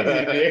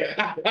Indian.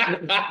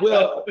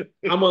 Well,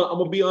 I'm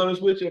gonna be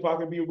honest with you. If I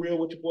can be real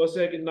with you for a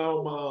second,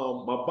 now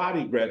my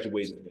body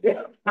graduated. You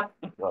know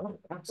what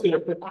I'm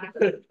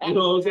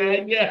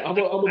saying? Yeah. I'm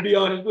gonna be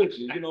honest with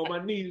you.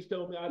 My knees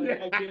tell me I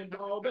didn't like being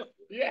balled up.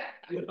 Yeah.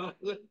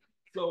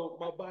 So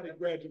my body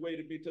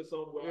graduated me to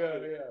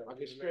somewhere I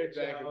can stretch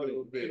out a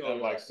little bit. I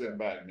like sitting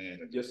back,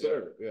 man. Yes,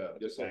 sir. Yeah.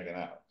 Just hanging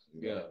out.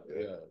 Yeah.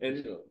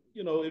 And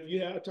if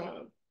you have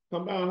time,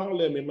 come by and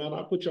holler at me, man.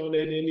 I'll put you on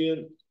that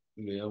Indian.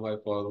 Man, I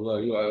might fall in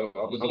love.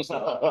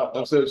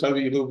 I'm still trying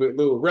to be a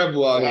little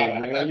rebel out here,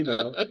 man. Let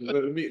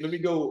me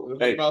go.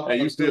 Hey,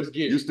 you still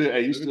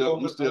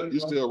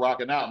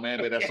rocking out, man.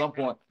 But at some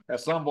point,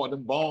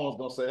 them bones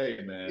gonna say,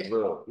 "Hey, man,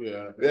 look."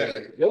 Yeah,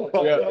 exactly.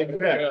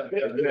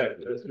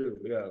 That's true.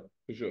 Yeah,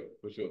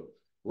 for sure.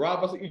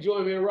 Rob, I see you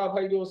join me. Rob, how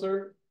you doing,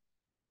 sir?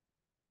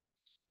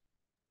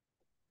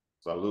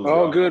 Salud,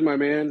 all good, my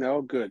man.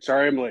 All good.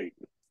 Sorry I'm late.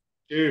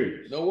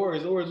 Cheers. No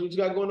worries. What you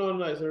got going on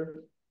tonight,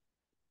 sir?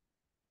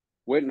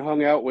 Went and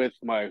hung out with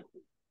my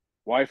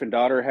wife and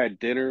daughter, had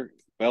dinner.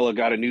 Bella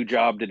got a new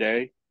job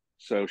today,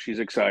 so she's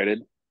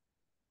excited.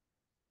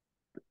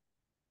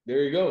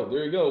 There you go.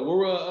 We're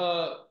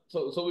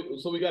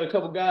so we got a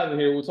couple guys in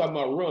here. We're talking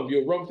about rum.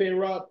 You a rum fan,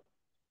 Rob?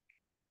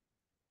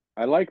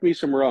 I like me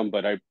some rum,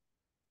 but I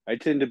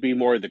tend to be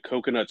more of the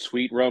coconut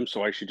sweet rum,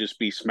 so I should just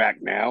be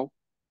smacked now.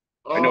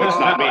 I know it's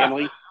not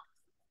manly.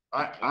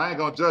 I ain't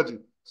gonna judge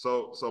you.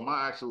 So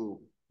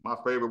my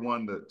favorite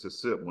one to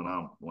sip when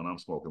I'm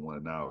smoking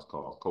one now is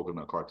called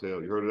Coconut Cartel.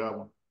 You heard of that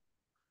one?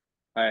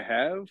 I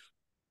have.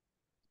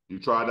 You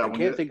tried that one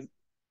yet? I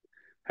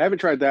haven't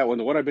tried that one.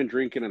 The one I've been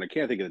drinking, and I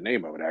can't think of the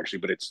name of it actually,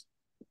 but it's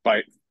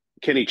by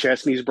Kenny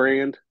Chesney's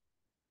brand.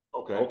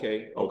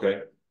 Okay.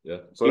 Yeah.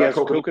 So he has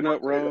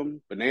coconut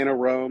rum, banana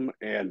rum,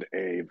 and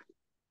a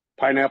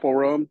pineapple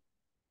rum.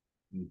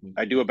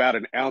 I do about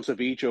an ounce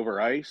of each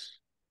over ice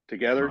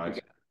together. Nice.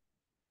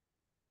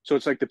 So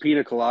it's like the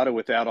pina colada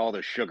without all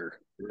the sugar.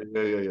 Yeah.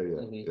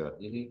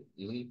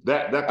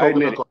 That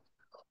coconut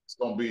it's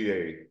gonna be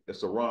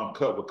it's a rum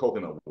cut with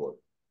coconut water.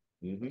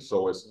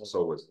 So it's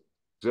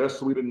just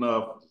sweet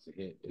enough.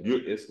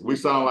 We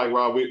sound like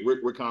Rob.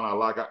 We're kind of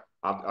like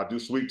I do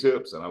sweet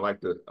tips, and I like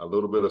a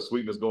little bit of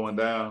sweetness going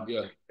down.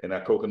 Yeah. And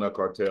that coconut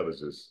cartel is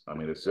just, I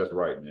mean, it's just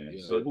right, man.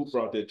 Yeah. So who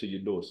brought that to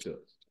your doorstep?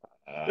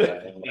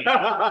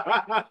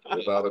 Without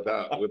a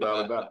doubt,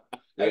 without a doubt.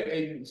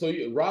 And so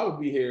Rob will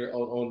be here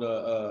on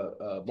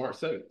March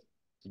 7th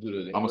to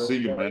do the. I'm gonna see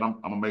you, man. I'm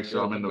gonna make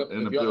sure I'm in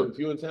the building. If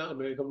you're in town,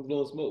 man, come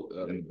blow and smoke.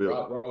 In the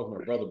building. Rob's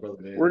my brother,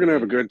 man. We're gonna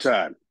have a good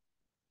time.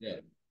 Yeah,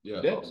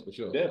 That's for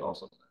sure. That's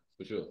awesome.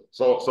 For sure.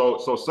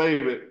 So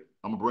save it.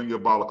 I'm gonna bring you a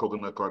bottle of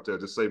coconut cartel.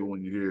 Just save it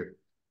when you're here,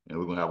 and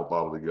we're gonna have a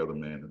bottle together,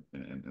 man,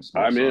 and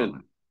smoke. I'm in.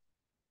 Man.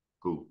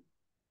 Cool.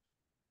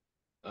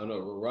 I don't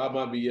know. Rob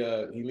might be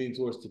he leans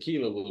towards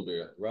tequila a little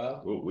bit.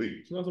 Rob?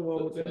 There's nothing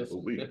wrong with that.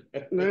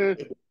 Nah.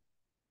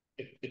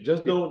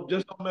 Just don't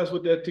mess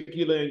with that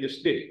tequila and your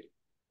stick.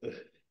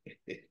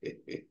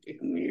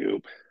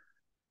 Nope.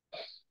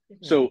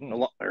 So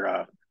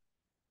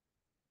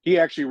he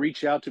actually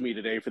reached out to me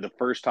today for the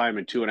first time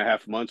in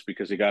 2.5 months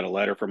because he got a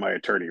letter from my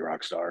attorney,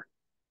 Rockstar.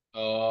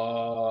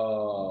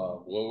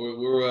 Oh, well,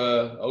 we're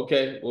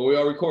okay. Well, we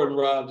are recording,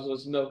 Rob. Just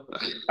let you know.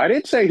 I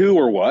didn't say who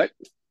or what.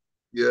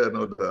 Yeah,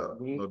 no doubt,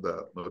 no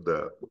doubt, no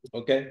doubt.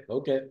 Okay.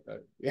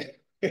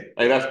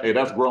 Hey,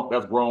 that's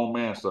grown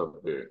man stuff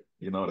there.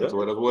 You know, that's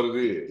what it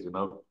is. You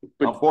know,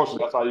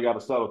 unfortunately, that's how you got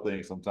to settle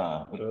things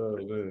sometimes. Oh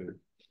man.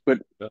 But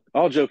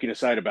all joking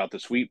aside about the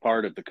sweet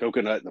part of the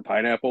coconut and the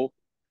pineapple,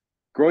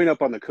 growing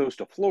up on the coast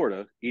of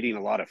Florida, eating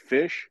a lot of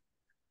fish,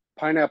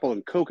 pineapple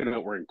and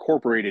coconut were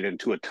incorporated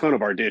into a ton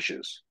of our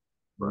dishes.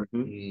 Right.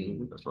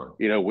 That's right.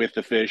 You know, with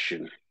the fish,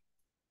 and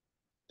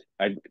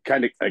I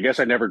guess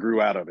I never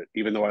grew out of it,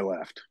 even though I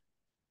left.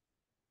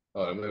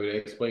 Oh, maybe they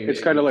explain.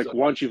 It's kind of like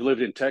once you've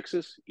lived in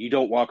Texas, you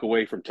don't walk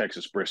away from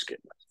Texas brisket.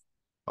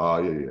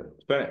 Yeah.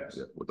 Facts.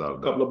 Yeah, without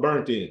a couple of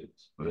burnt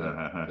ends.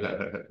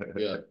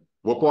 Yeah.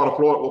 What part of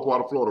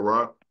Florida,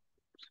 Rob?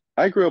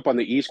 I grew up on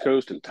the East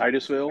Coast in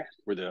Titusville,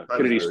 where the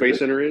Kennedy Space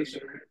Center is.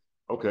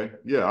 Okay.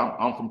 Yeah,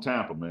 I'm from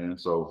Tampa, man.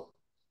 So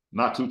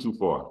not too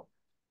far.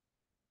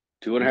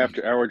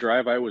 2.5 hour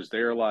drive. I was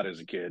there a lot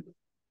as a kid.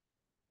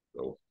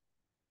 So,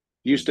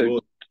 used to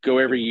go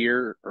every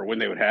year, or when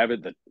they would have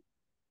it. I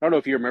don't know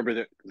if you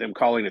remember them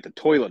calling it the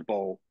toilet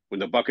bowl when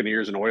the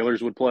Buccaneers and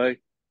Oilers would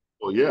play.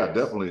 Well, yeah,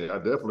 definitely. I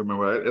definitely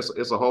remember.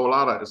 It's a whole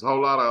lot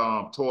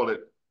of toilet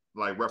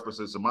like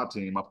references to my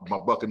team, my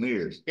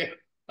Buccaneers.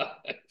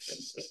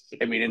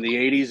 I mean, in the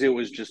 80s, it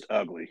was just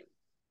ugly.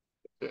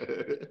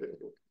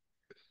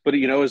 But,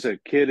 you know, as a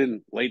kid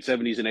in late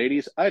 70s and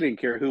 80s, I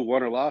didn't care who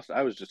won or lost.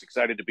 I was just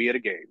excited to be at a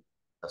game.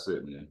 That's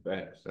it, man.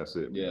 That's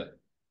it. Man.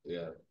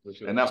 Yeah. For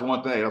sure. And that's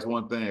one thing. I got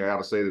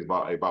to say this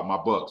about my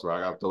Bucks, right?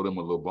 I got to throw them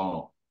a little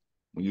bone.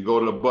 When you go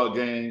to the Buck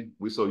game,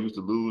 we so used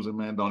to losing,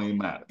 man, don't even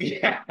matter.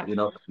 Yeah. You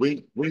know,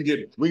 we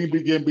can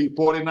be getting beat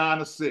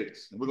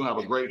 49-6, and we're gonna have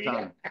a great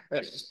time.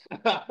 We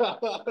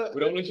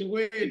don't let you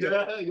win.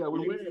 Yeah,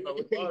 we win.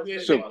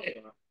 So,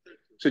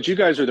 since you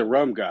guys are the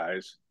rum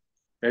guys,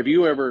 have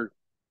you ever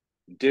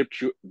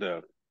dipped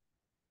the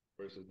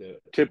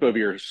tip of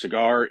your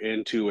cigar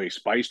into a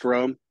spiced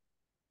rum?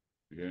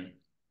 Yeah.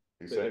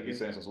 He's saying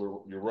since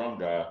you're a rum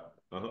guy,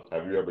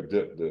 have you ever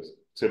dipped the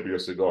tip of your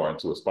cigar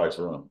into a spiced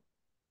rum?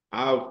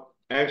 I've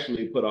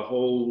actually put a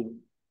whole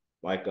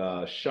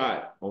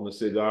shot on the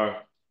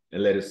cigar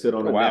and let it sit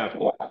on the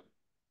napkin.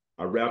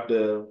 I wrapped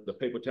the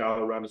paper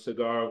towel around the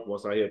cigar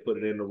once I had put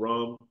it in the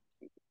rum,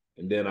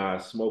 and then I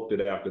smoked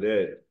it after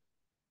that.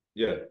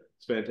 Yeah,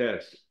 it's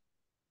fantastic.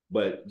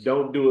 But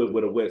don't do it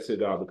with a wet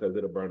cigar because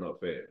it'll burn up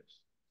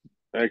fast.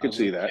 I can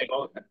see that.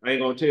 I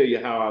ain't gonna tell you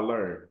how I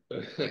learned.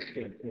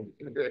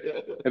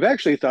 I've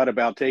actually thought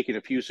about taking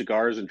a few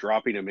cigars and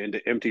dropping them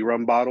into empty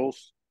rum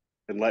bottles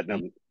and letting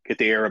them get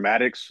the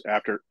aromatics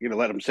after,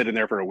 let them sit in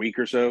there for a week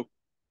or so.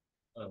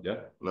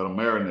 Yeah, let them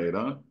marinate,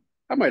 huh?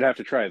 I might have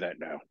to try that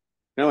now.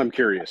 Now I'm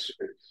curious.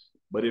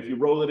 But if you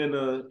roll it in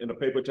a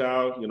paper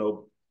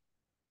towel,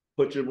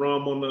 put your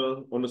rum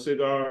on the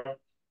cigar,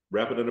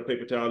 wrap it in a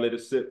paper towel, let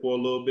it sit for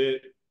a little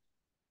bit.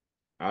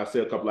 I'd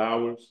say a couple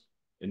hours,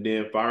 and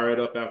then fire it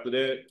up after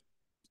that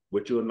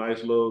with you a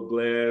nice little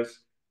glass.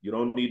 You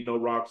don't need no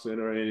rocks in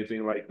or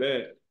anything like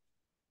that.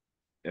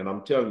 And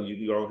I'm telling you,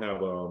 you're gonna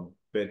have a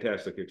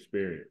fantastic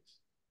experience.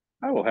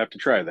 I will have to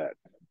try that.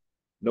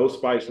 No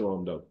spice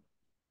rum though.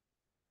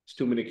 It's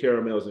too many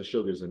caramels and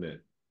sugars in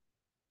it.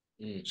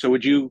 So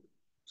would you,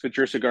 since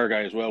you're a cigar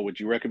guy as well, would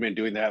you recommend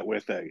doing that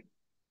with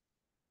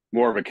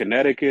more of a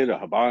Connecticut, a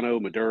Habano,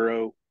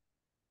 Maduro?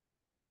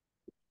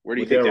 Where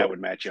do you think that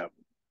would match up?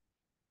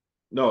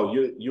 No,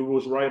 you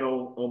was right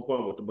on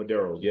point with the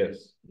Maduro.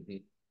 Yes.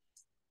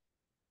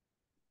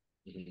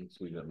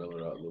 Sweeten that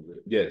mellow out a little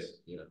bit. Yes.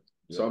 Yeah.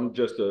 So I'm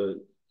just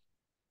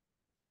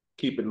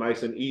keep it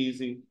nice and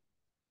easy.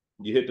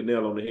 You hit the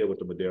nail on the head with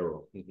the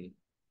Maduro.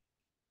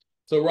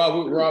 So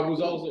Rob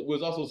was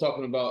also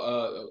talking about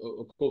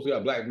of course we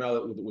got Black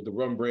Mallet with the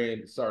rum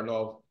brand starting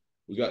off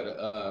We got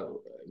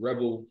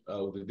Rebyl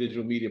with the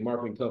digital media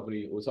marketing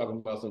company. We're talking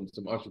about some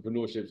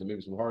entrepreneurships and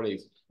maybe some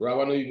heartaches. Rob,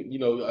 I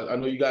know I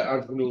know you got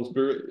entrepreneurial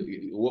spirit.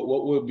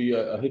 What would be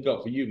a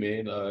hiccup for you,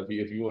 man?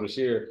 If you want to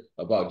share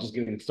about just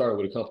getting started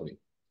with a company.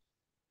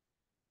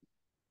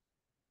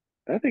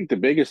 I think the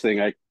biggest thing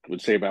I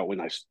would say about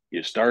when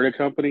you start a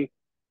company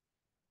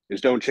is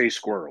don't chase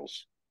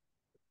squirrels.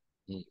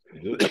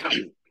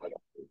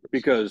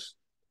 Because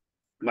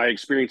my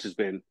experience has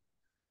been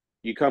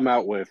you come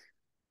out with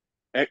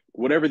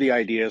whatever the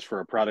idea is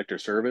for a product or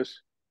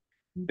service,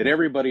 that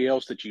everybody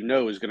else that you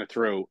know is going to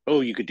throw,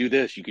 oh, you could do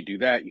this, you could do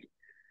that.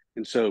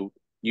 And so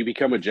you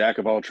become a jack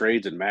of all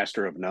trades and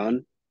master of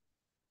none.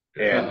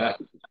 And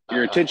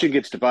your attention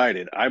gets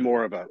divided. I'm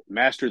more of a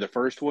master the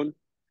first one,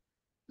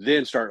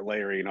 then start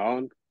layering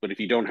on. But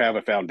if you don't have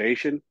a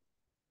foundation,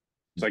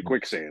 it's like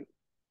quicksand.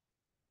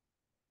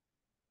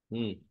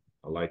 I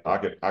like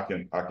that. I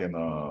can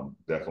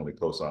definitely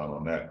co-sign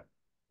on that.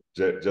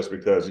 Just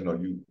because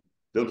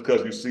just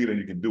because you see it and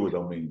you can do it,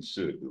 don't mean you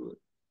should do it,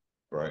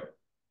 right?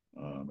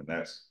 And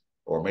that's,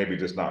 or maybe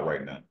just not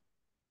right now.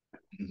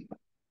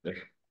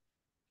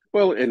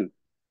 Well, and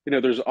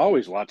there's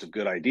always lots of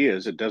good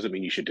ideas. It doesn't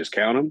mean you should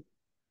discount them.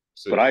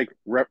 See. But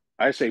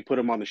I say put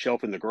them on the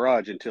shelf in the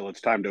garage until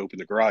it's time to open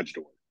the garage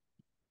door.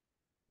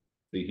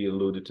 See, he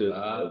alluded to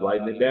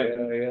writing it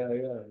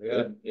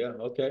down. Yeah.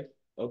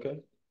 Okay.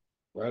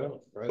 Right on.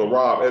 So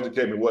Rob,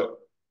 educate me.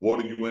 What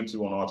are you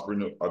into on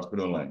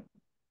entrepreneur lane?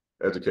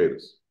 Educate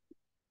us.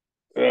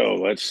 Oh,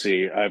 let's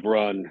see. I've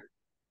run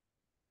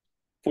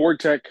 4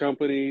 tech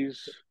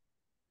companies,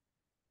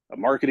 a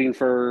marketing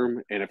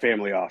firm, and a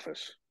family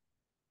office.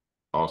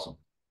 Awesome.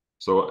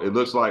 So it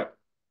looks like,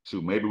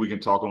 maybe we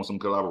can talk on some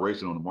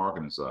collaboration on the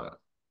marketing side.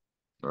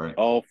 All right.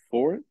 All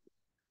for it.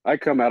 I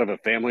come out of a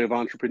family of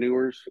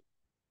entrepreneurs,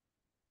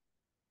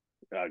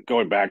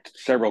 going back to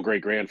several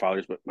great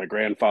grandfathers, but my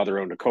grandfather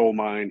owned a coal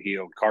mine. He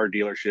owned car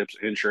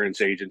dealerships,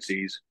 insurance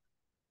agencies.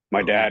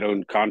 My dad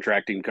owned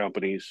contracting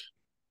companies.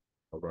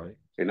 All right.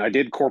 And I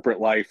did corporate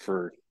life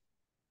for,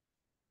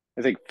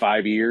 I think,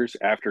 5 years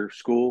after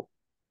school.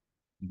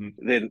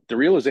 Then the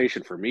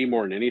realization for me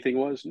more than anything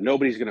was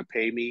nobody's going to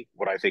pay me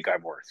what I think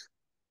I'm worth.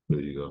 There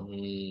you go.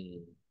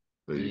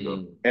 There you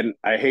go. And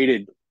I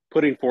hated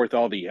putting forth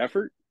all the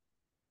effort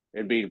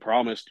and being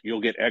promised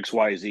you'll get X,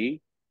 Y,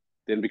 Z.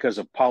 Then because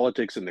of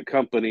politics in the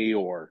company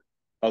or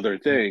other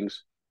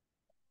things,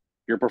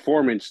 your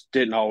performance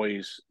didn't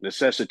always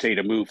necessitate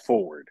a move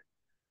forward.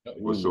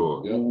 For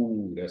sure.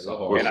 Ooh, that's a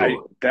hard.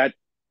 And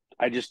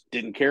I just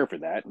didn't care for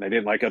that, and I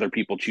didn't like other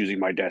people choosing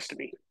my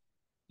destiny.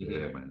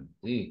 Yeah, man.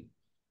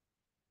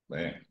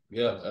 Man,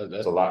 yeah,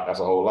 that's a lot.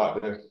 That's a whole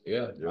lot there.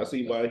 Yeah, I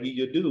see why he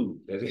your dude.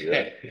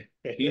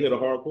 He hit a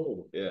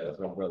hardcore. Yeah, that's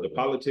my brother.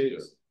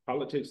 The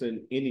politics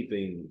and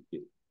anything,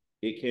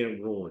 it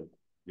can ruin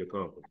your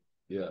company.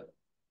 Yeah.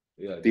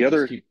 The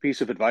other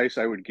piece of advice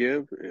I would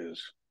give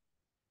is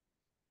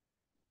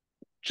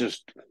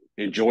just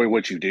enjoy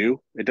what you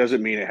do. It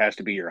doesn't mean it has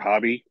to be your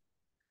hobby,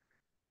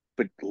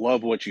 but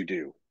love what you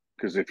do.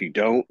 Because if you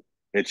don't,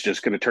 it's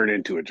just going to turn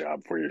into a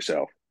job for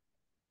yourself.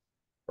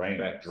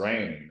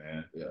 Draining,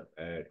 man.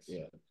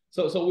 Yeah.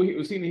 So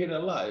we seem to hear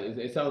that a lot.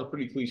 It sounds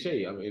pretty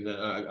cliche. I mean,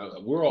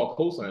 we're all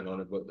co-signing on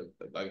it, but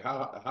like,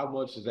 how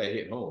much does that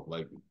hit home?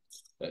 Like,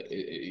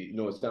 it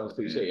sounds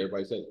cliche.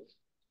 Everybody says it.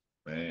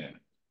 Man,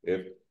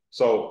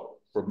 so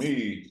for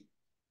me,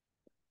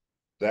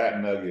 that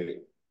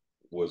nugget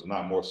was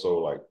not more so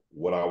like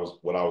what I was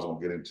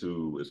going to get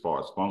into as far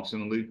as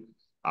functionally.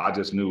 I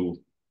just knew,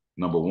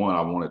 number one,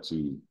 I wanted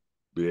to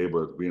be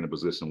able to be in a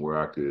position where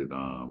I could,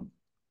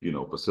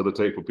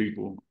 facilitate for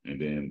people, and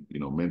then,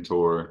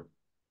 mentor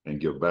and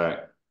give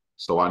back.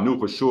 So I knew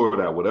for sure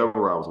that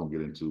whatever I was going to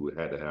get into, it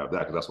had to have that,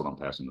 because that's what I'm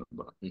passionate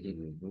about.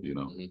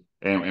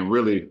 And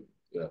really,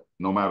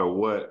 no matter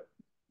what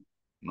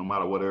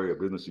area of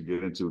business you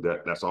get into,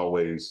 that's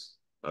always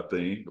a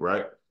thing,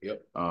 right?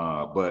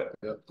 But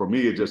for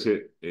me, it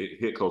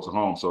hit close to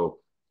home. So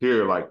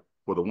here, like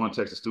for the One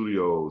Texas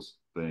Studios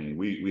thing,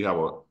 we have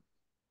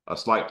a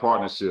slight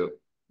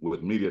partnership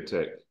with Media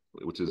Tech,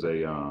 which is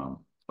a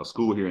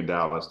school here in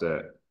Dallas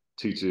that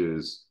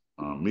teaches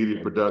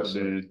media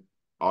production,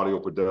 audio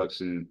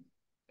production,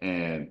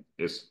 and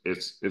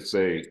it's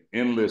a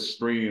endless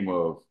stream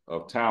of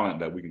talent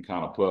that we can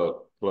kind of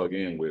plug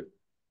in with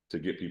to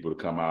get people to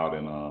come out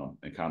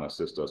and kind of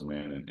assist us,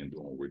 man, in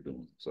doing what we're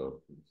doing.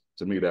 So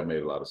to me, that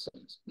made a lot of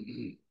sense.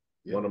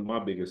 One of my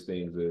biggest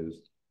things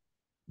is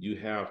you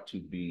have to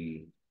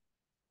be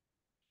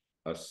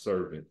a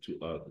servant to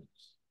others.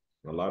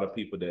 A lot of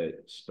people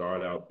that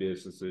start out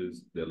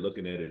businesses, they're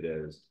looking at it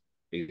as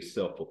a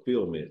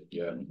self-fulfillment.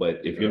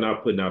 But if you're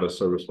not putting out a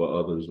service for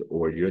others,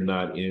 or you're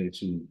not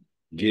into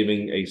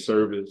giving a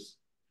service,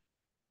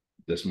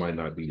 this might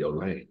not be your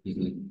lane.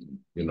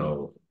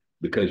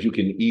 Because you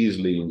can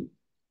easily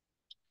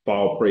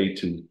fall prey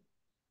to,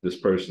 this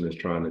person is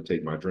trying to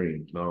take my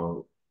dream.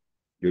 No,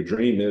 your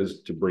dream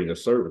is to bring a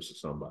service to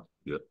somebody.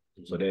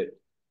 So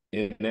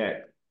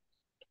that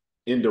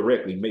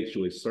indirectly makes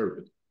you a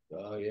servant.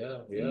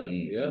 Yeah.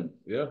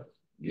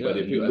 Yeah, but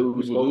if you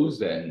lose lose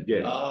that,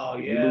 yeah, oh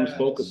yeah, you lose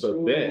focus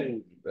of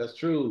that. That's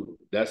true.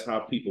 That's how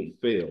people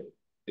fail,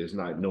 is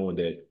not knowing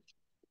that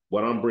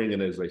what I'm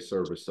bringing is a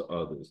service to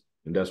others.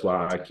 And that's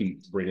why I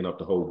keep bringing up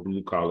the whole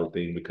blue collar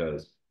thing,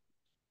 because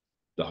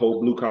the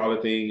whole blue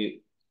collar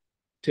thing,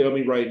 tell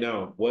me right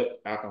now, what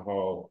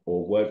alcohol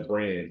or what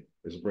brand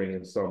is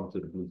bringing something to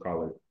the blue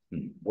collar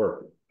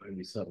worker? Might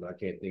be something I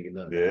can't think of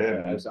nothing.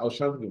 Yeah, I was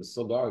trying to think of a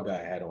cigar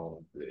guy had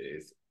on.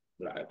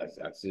 I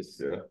just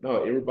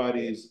no,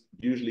 everybody's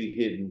usually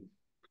hitting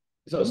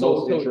the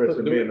most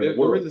interesting man in the there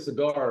world. is a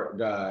cigar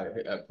guy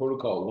at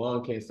Protocol.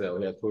 Juan Cancel.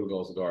 He has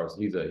Protocol cigars.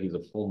 He's a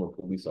former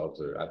police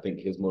officer. I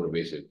think his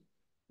motivation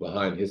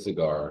behind his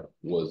cigar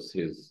was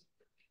his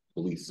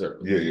police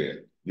service.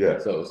 Yeah.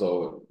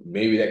 So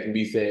maybe that can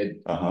be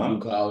said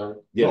blue collar.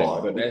 Yeah,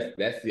 no, but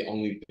that's the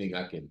only thing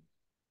I can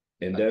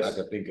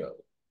think of.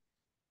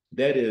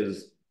 That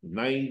is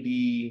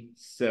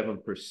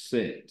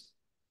 97%.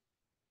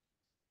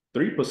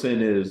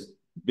 3% is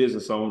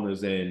business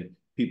owners and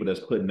people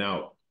that's putting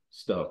out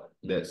stuff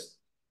that's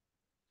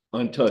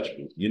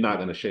untouchable. You're not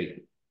going to shake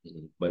it.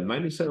 But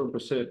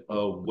 97%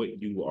 of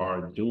what you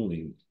are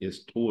doing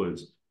is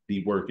towards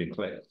the working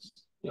class.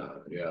 Yeah.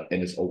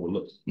 And it's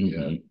overlooked.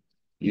 Yeah.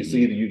 You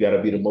see, you got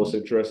to be the most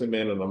interesting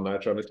man, and I'm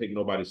not trying to take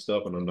nobody's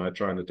stuff, and I'm not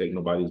trying to take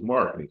nobody's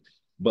marketing.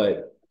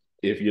 But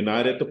if you're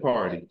not at the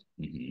party,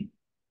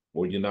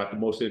 or you're not the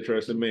most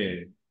interesting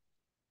man,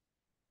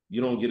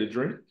 you don't get a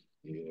drink.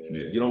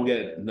 Yeah. You don't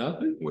get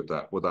nothing.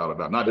 Without a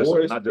doubt. Not just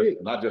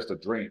a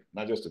drink,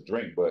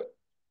 but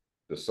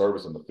the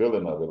service and the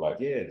feeling of it. Like,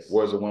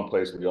 where's the one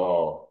place we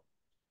all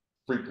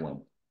frequent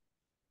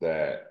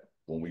that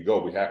when we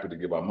go, we're happy to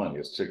give our money?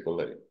 It's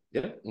Chick-fil-A.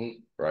 Yeah.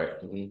 Right.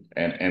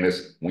 And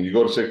it's, when you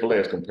go to Chick-fil-A,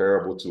 it's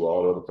comparable to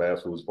all other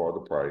fast foods for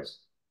the price,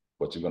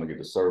 but you're gonna get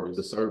the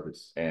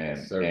service,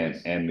 and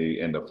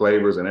the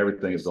flavors and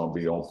everything is gonna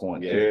be on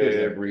point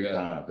every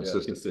time,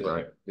 consistent,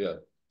 right? Yeah.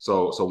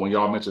 So when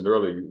y'all mentioned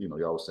earlier,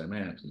 y'all was saying,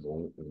 man,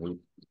 when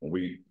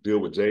we deal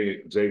with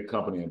J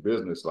company and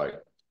business, like,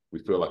 we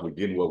feel like we're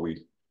getting what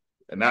we,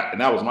 and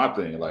that was my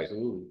thing. Like,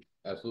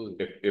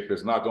 absolutely. If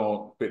it's not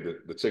gonna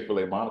fit the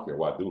Chick-fil-A moniker,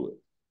 why do it?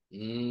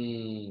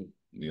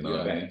 You know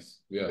what I mean?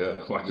 Yeah.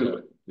 Why do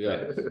it?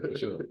 Yeah,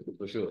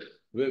 for sure.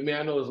 But,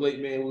 man, I know it's late,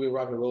 man. We've been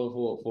rocking and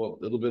rolling for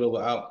a little bit over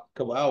a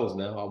couple hours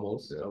now,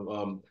 almost. I'd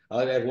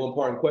like to ask one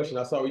parting question.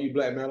 I saw you,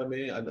 Black Mountain,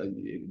 man.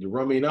 The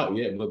rum ain't out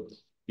yet, but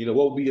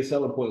what would be your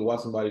selling point? Why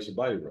somebody should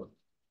buy you, bro?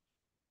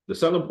 The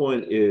selling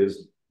point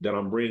is that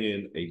I'm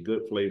bringing a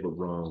good flavored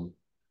rum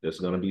that's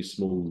going to be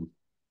smooth,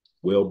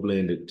 well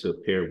blended to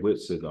pair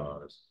with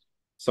cigars.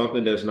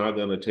 Something that's not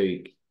going to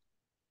take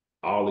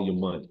all of your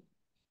money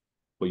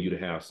for you to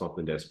have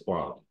something that's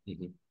quality.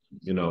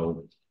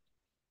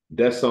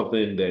 That's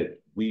something that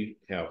we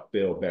have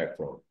fell back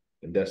from.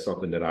 And that's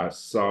something that I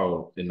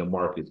saw in the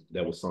market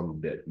that was something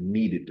that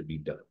needed to be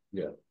done.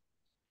 Yeah.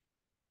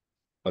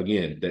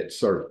 Again, that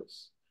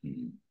service.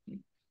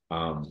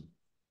 I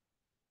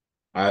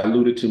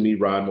alluded to me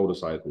ride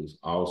motorcycles.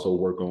 I also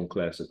work on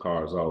classic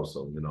cars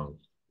also,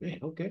 Man,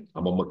 okay.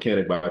 I'm a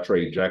mechanic by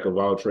trade, jack of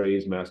all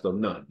trades, master of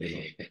none.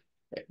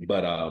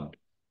 But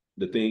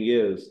the thing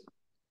is,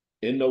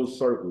 in those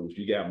circles,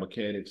 you got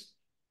mechanics,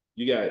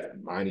 you got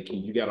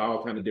Meineke, you got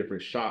all kind of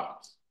different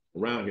shops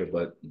around here,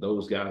 but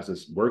those guys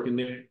that's working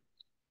there,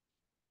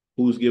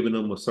 who's giving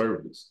them a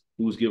service?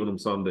 Who's giving them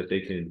something that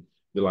they can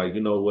be like,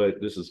 you know what,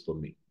 this is for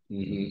me?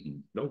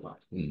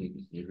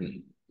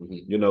 Nobody.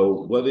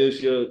 Whether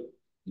it's your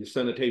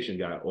sanitation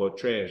guy or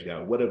trash guy,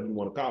 whatever you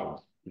want to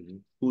call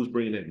him, who's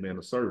bringing that man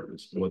a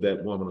service or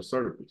that woman a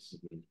service?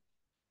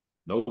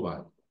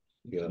 Nobody.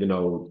 Yeah.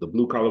 The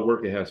blue collar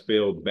worker has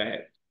failed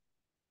back.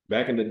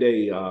 Back in the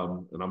day,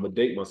 and I'm gonna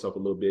date myself a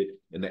little bit,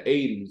 in the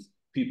 80s,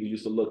 people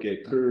used to look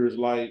at Coors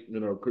Light,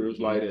 Coors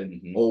Light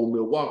and Old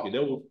Milwaukee.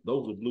 Those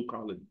were blue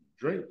collar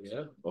drinks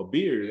or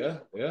beers.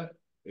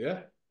 Yeah.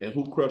 And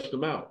who crushed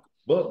them out?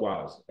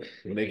 Budweiser,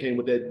 when they came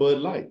with that Bud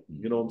Light,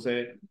 you know what I'm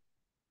saying?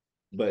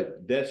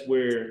 But that's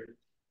where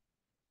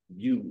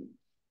you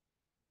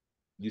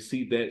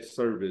see that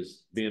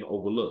service being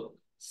overlooked.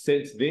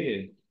 Since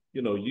then,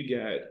 you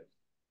got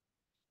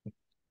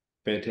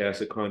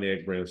fantastic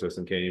cognac brands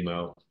that came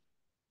out,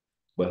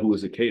 but who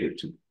is it catered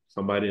to?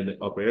 Somebody in the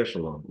upper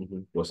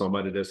echelon or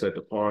somebody that's at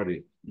the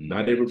party.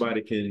 Not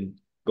everybody can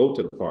go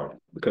to the party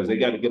because they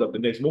got to get up the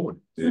next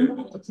morning.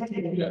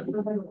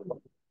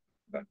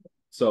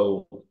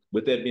 So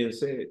with that being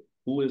said,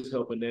 who is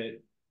helping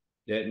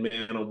that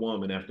man or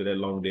woman after that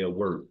long day of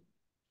work?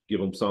 Give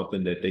them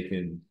something that they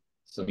can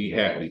be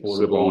happy,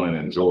 sip on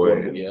and enjoy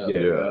it.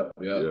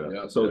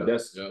 Yeah. So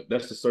that's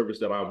the service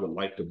that I would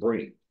like to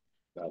bring.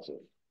 Gotcha.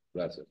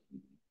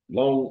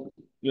 Long,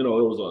 it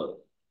was a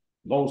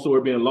long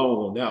story being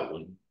long on that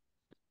one.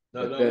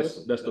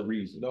 That's the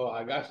reason. No,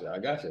 I got you.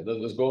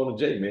 Let's go on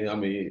to Jay, man. I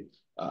mean,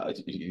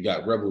 you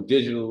got Rebyl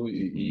Digital,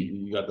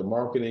 you got the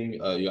marketing,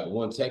 you got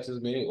One Texas,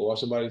 man, or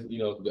somebody's,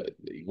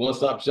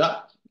 one-stop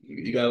shop.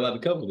 You got a lot to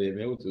cover there,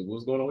 man.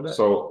 What's going on with that?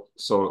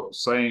 So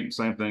same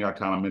thing I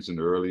kind of mentioned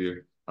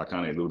earlier. I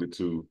kind of alluded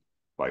to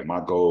like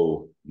my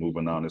goal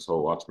moving on this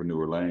whole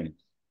entrepreneur lane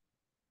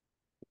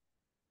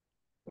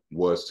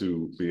was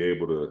to be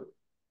able to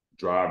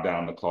drive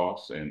down the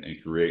costs and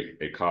create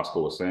a Costco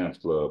or Sam's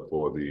Club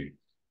for the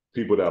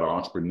people that are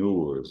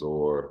entrepreneurs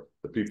or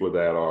the people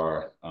that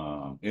are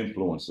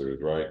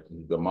influencers, right?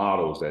 The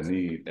models that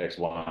need X,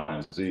 Y,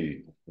 and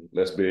Z.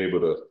 Let's be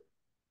able to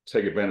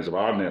take advantage of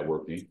our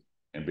networking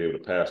and be able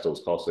to pass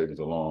those cost savings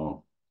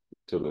along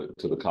to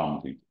the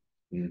common people,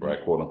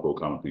 right? Quote unquote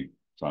common people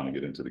trying to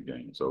get into the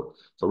game. So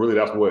really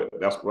that's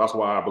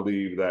why I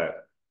believe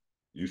that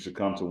you should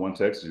come to One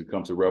Texas, you should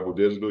come to Rebyl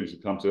Digital, you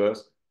should come to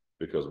us,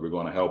 because we're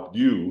going to help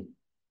you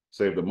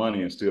save the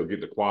money and still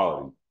get the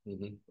quality,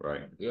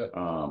 right? Yeah.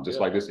 Just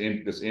like this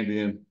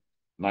Indian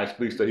nice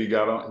fleece that he's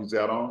got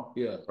on.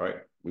 Yeah. Right.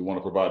 We want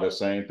to provide that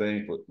same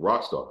thing for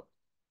Rockstar.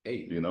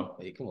 Hey, you know,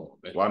 hey, come on,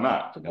 man. Why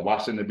not? And why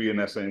shouldn't it be in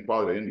that same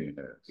quality that Indian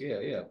has?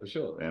 Yeah, for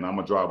sure. And I'm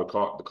gonna drive the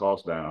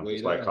cost down,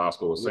 just like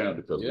Costco or Sam's,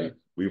 because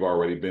we've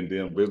already been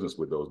doing business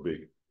with those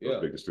big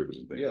distributors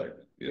and things like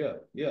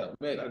that. Yeah,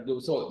 man.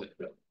 So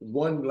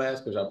one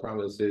last question, I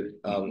promise.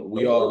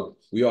 We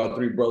are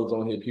three brothers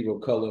on here, people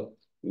of color.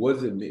 What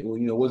does it mean? Well,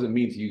 what does it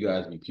mean to you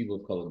guys to be people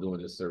of color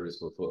doing this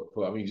service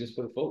for I mean, just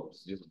for the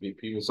folks, just to be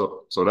people.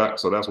 So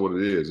that's what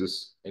it is.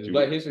 It's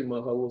Black History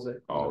Month, I will say.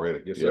 Already.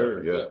 Yes,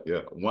 sir.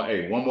 Yeah.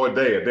 One more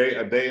day,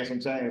 a day and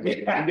some change.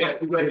 we got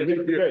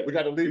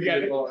to leave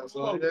it on.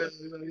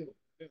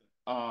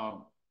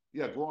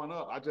 Growing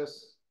up,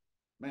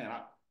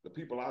 the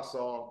people I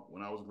saw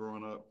when I was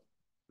growing up,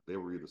 they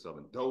were either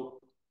selling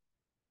dope,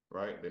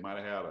 right? They might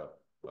have had a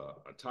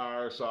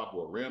tire shop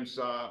or a rim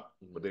shop,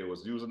 but they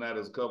was using that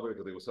as a cover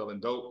because they were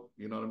selling dope.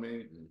 You know what I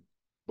mean?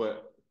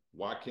 But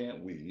why can't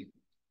we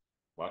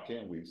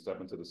step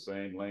into the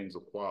same lanes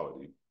of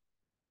quality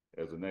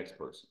as the next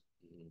person?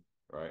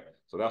 Right?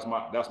 So that's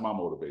my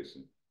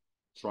motivation.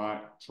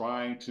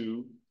 Trying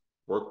to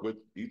work with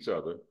each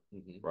other,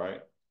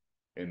 right?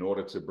 In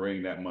order to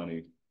bring that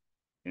money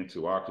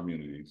into our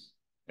communities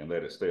and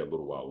let it stay a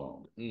little while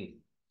longer.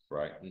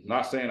 Right?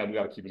 Not saying that we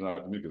got to keep it in our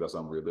community because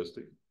that's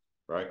unrealistic.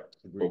 Right?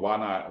 Agreed. But why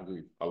not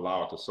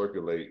allow it to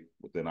circulate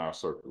within our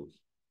circles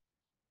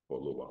for a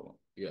little while longer?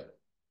 Yeah,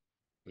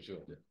 for sure.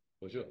 Yeah,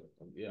 for sure.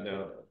 Yeah.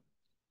 Now,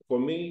 for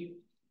me,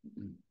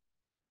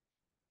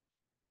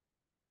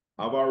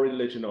 I've already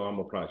let you know I'm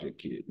a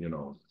project kid,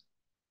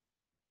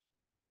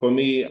 For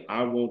me,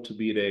 I want to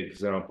be the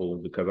example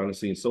because I've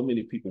seen so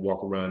many people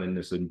walk around in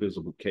this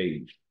invisible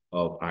cage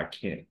of I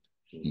can't.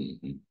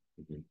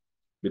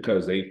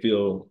 Because they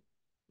feel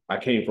I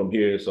came from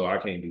here, so I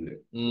can't do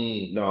that.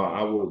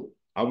 No,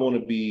 I want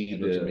to be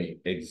the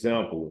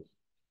example,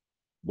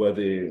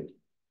 whether,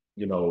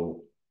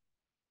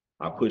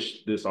 I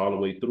push this all the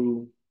way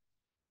through,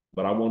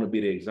 but I want to be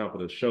the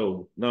example to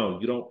show, no,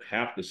 you don't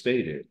have to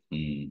stay there.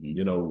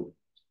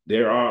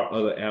 There are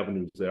other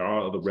avenues, there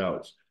are other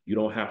routes. You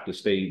don't have to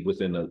stay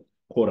within a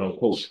quote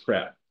unquote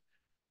trap.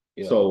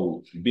 Yeah.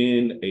 So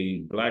being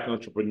a Black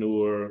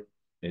entrepreneur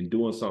and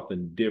doing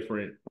something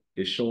different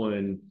is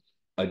showing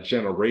a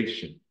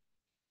generation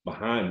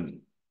behind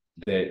me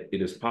that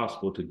it is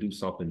possible to do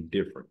something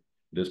different.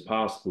 It is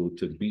possible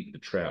to beat the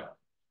trap.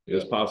 It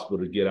is possible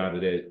to get out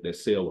of that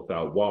cell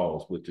without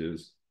walls, which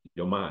is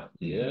your mind.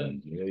 Yeah,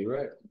 you're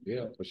right.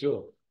 Yeah, for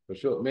sure.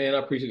 Man, I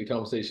appreciate the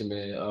conversation,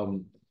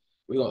 man.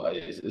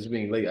 It's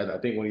being late. I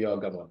think one of y'all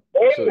got my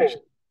okay.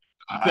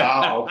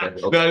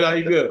 No,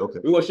 you good. Okay.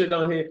 We're gonna shut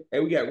down here.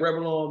 And we got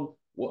Rebyl on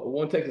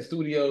One Texas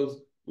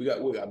Studios. We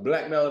got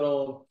Black Mallet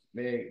on.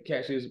 Man,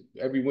 catch this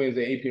every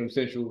Wednesday, 8 p.m.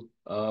 Central.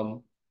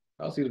 I'll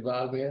see the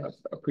vibes, man. I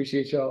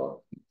appreciate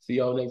y'all. See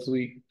y'all next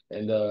week.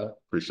 And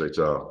appreciate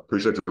y'all.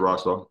 Appreciate you,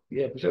 Rockstar.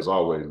 Yeah, for sure. As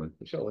always, man.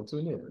 For sure. And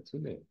tune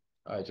in.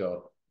 All right,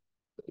 y'all.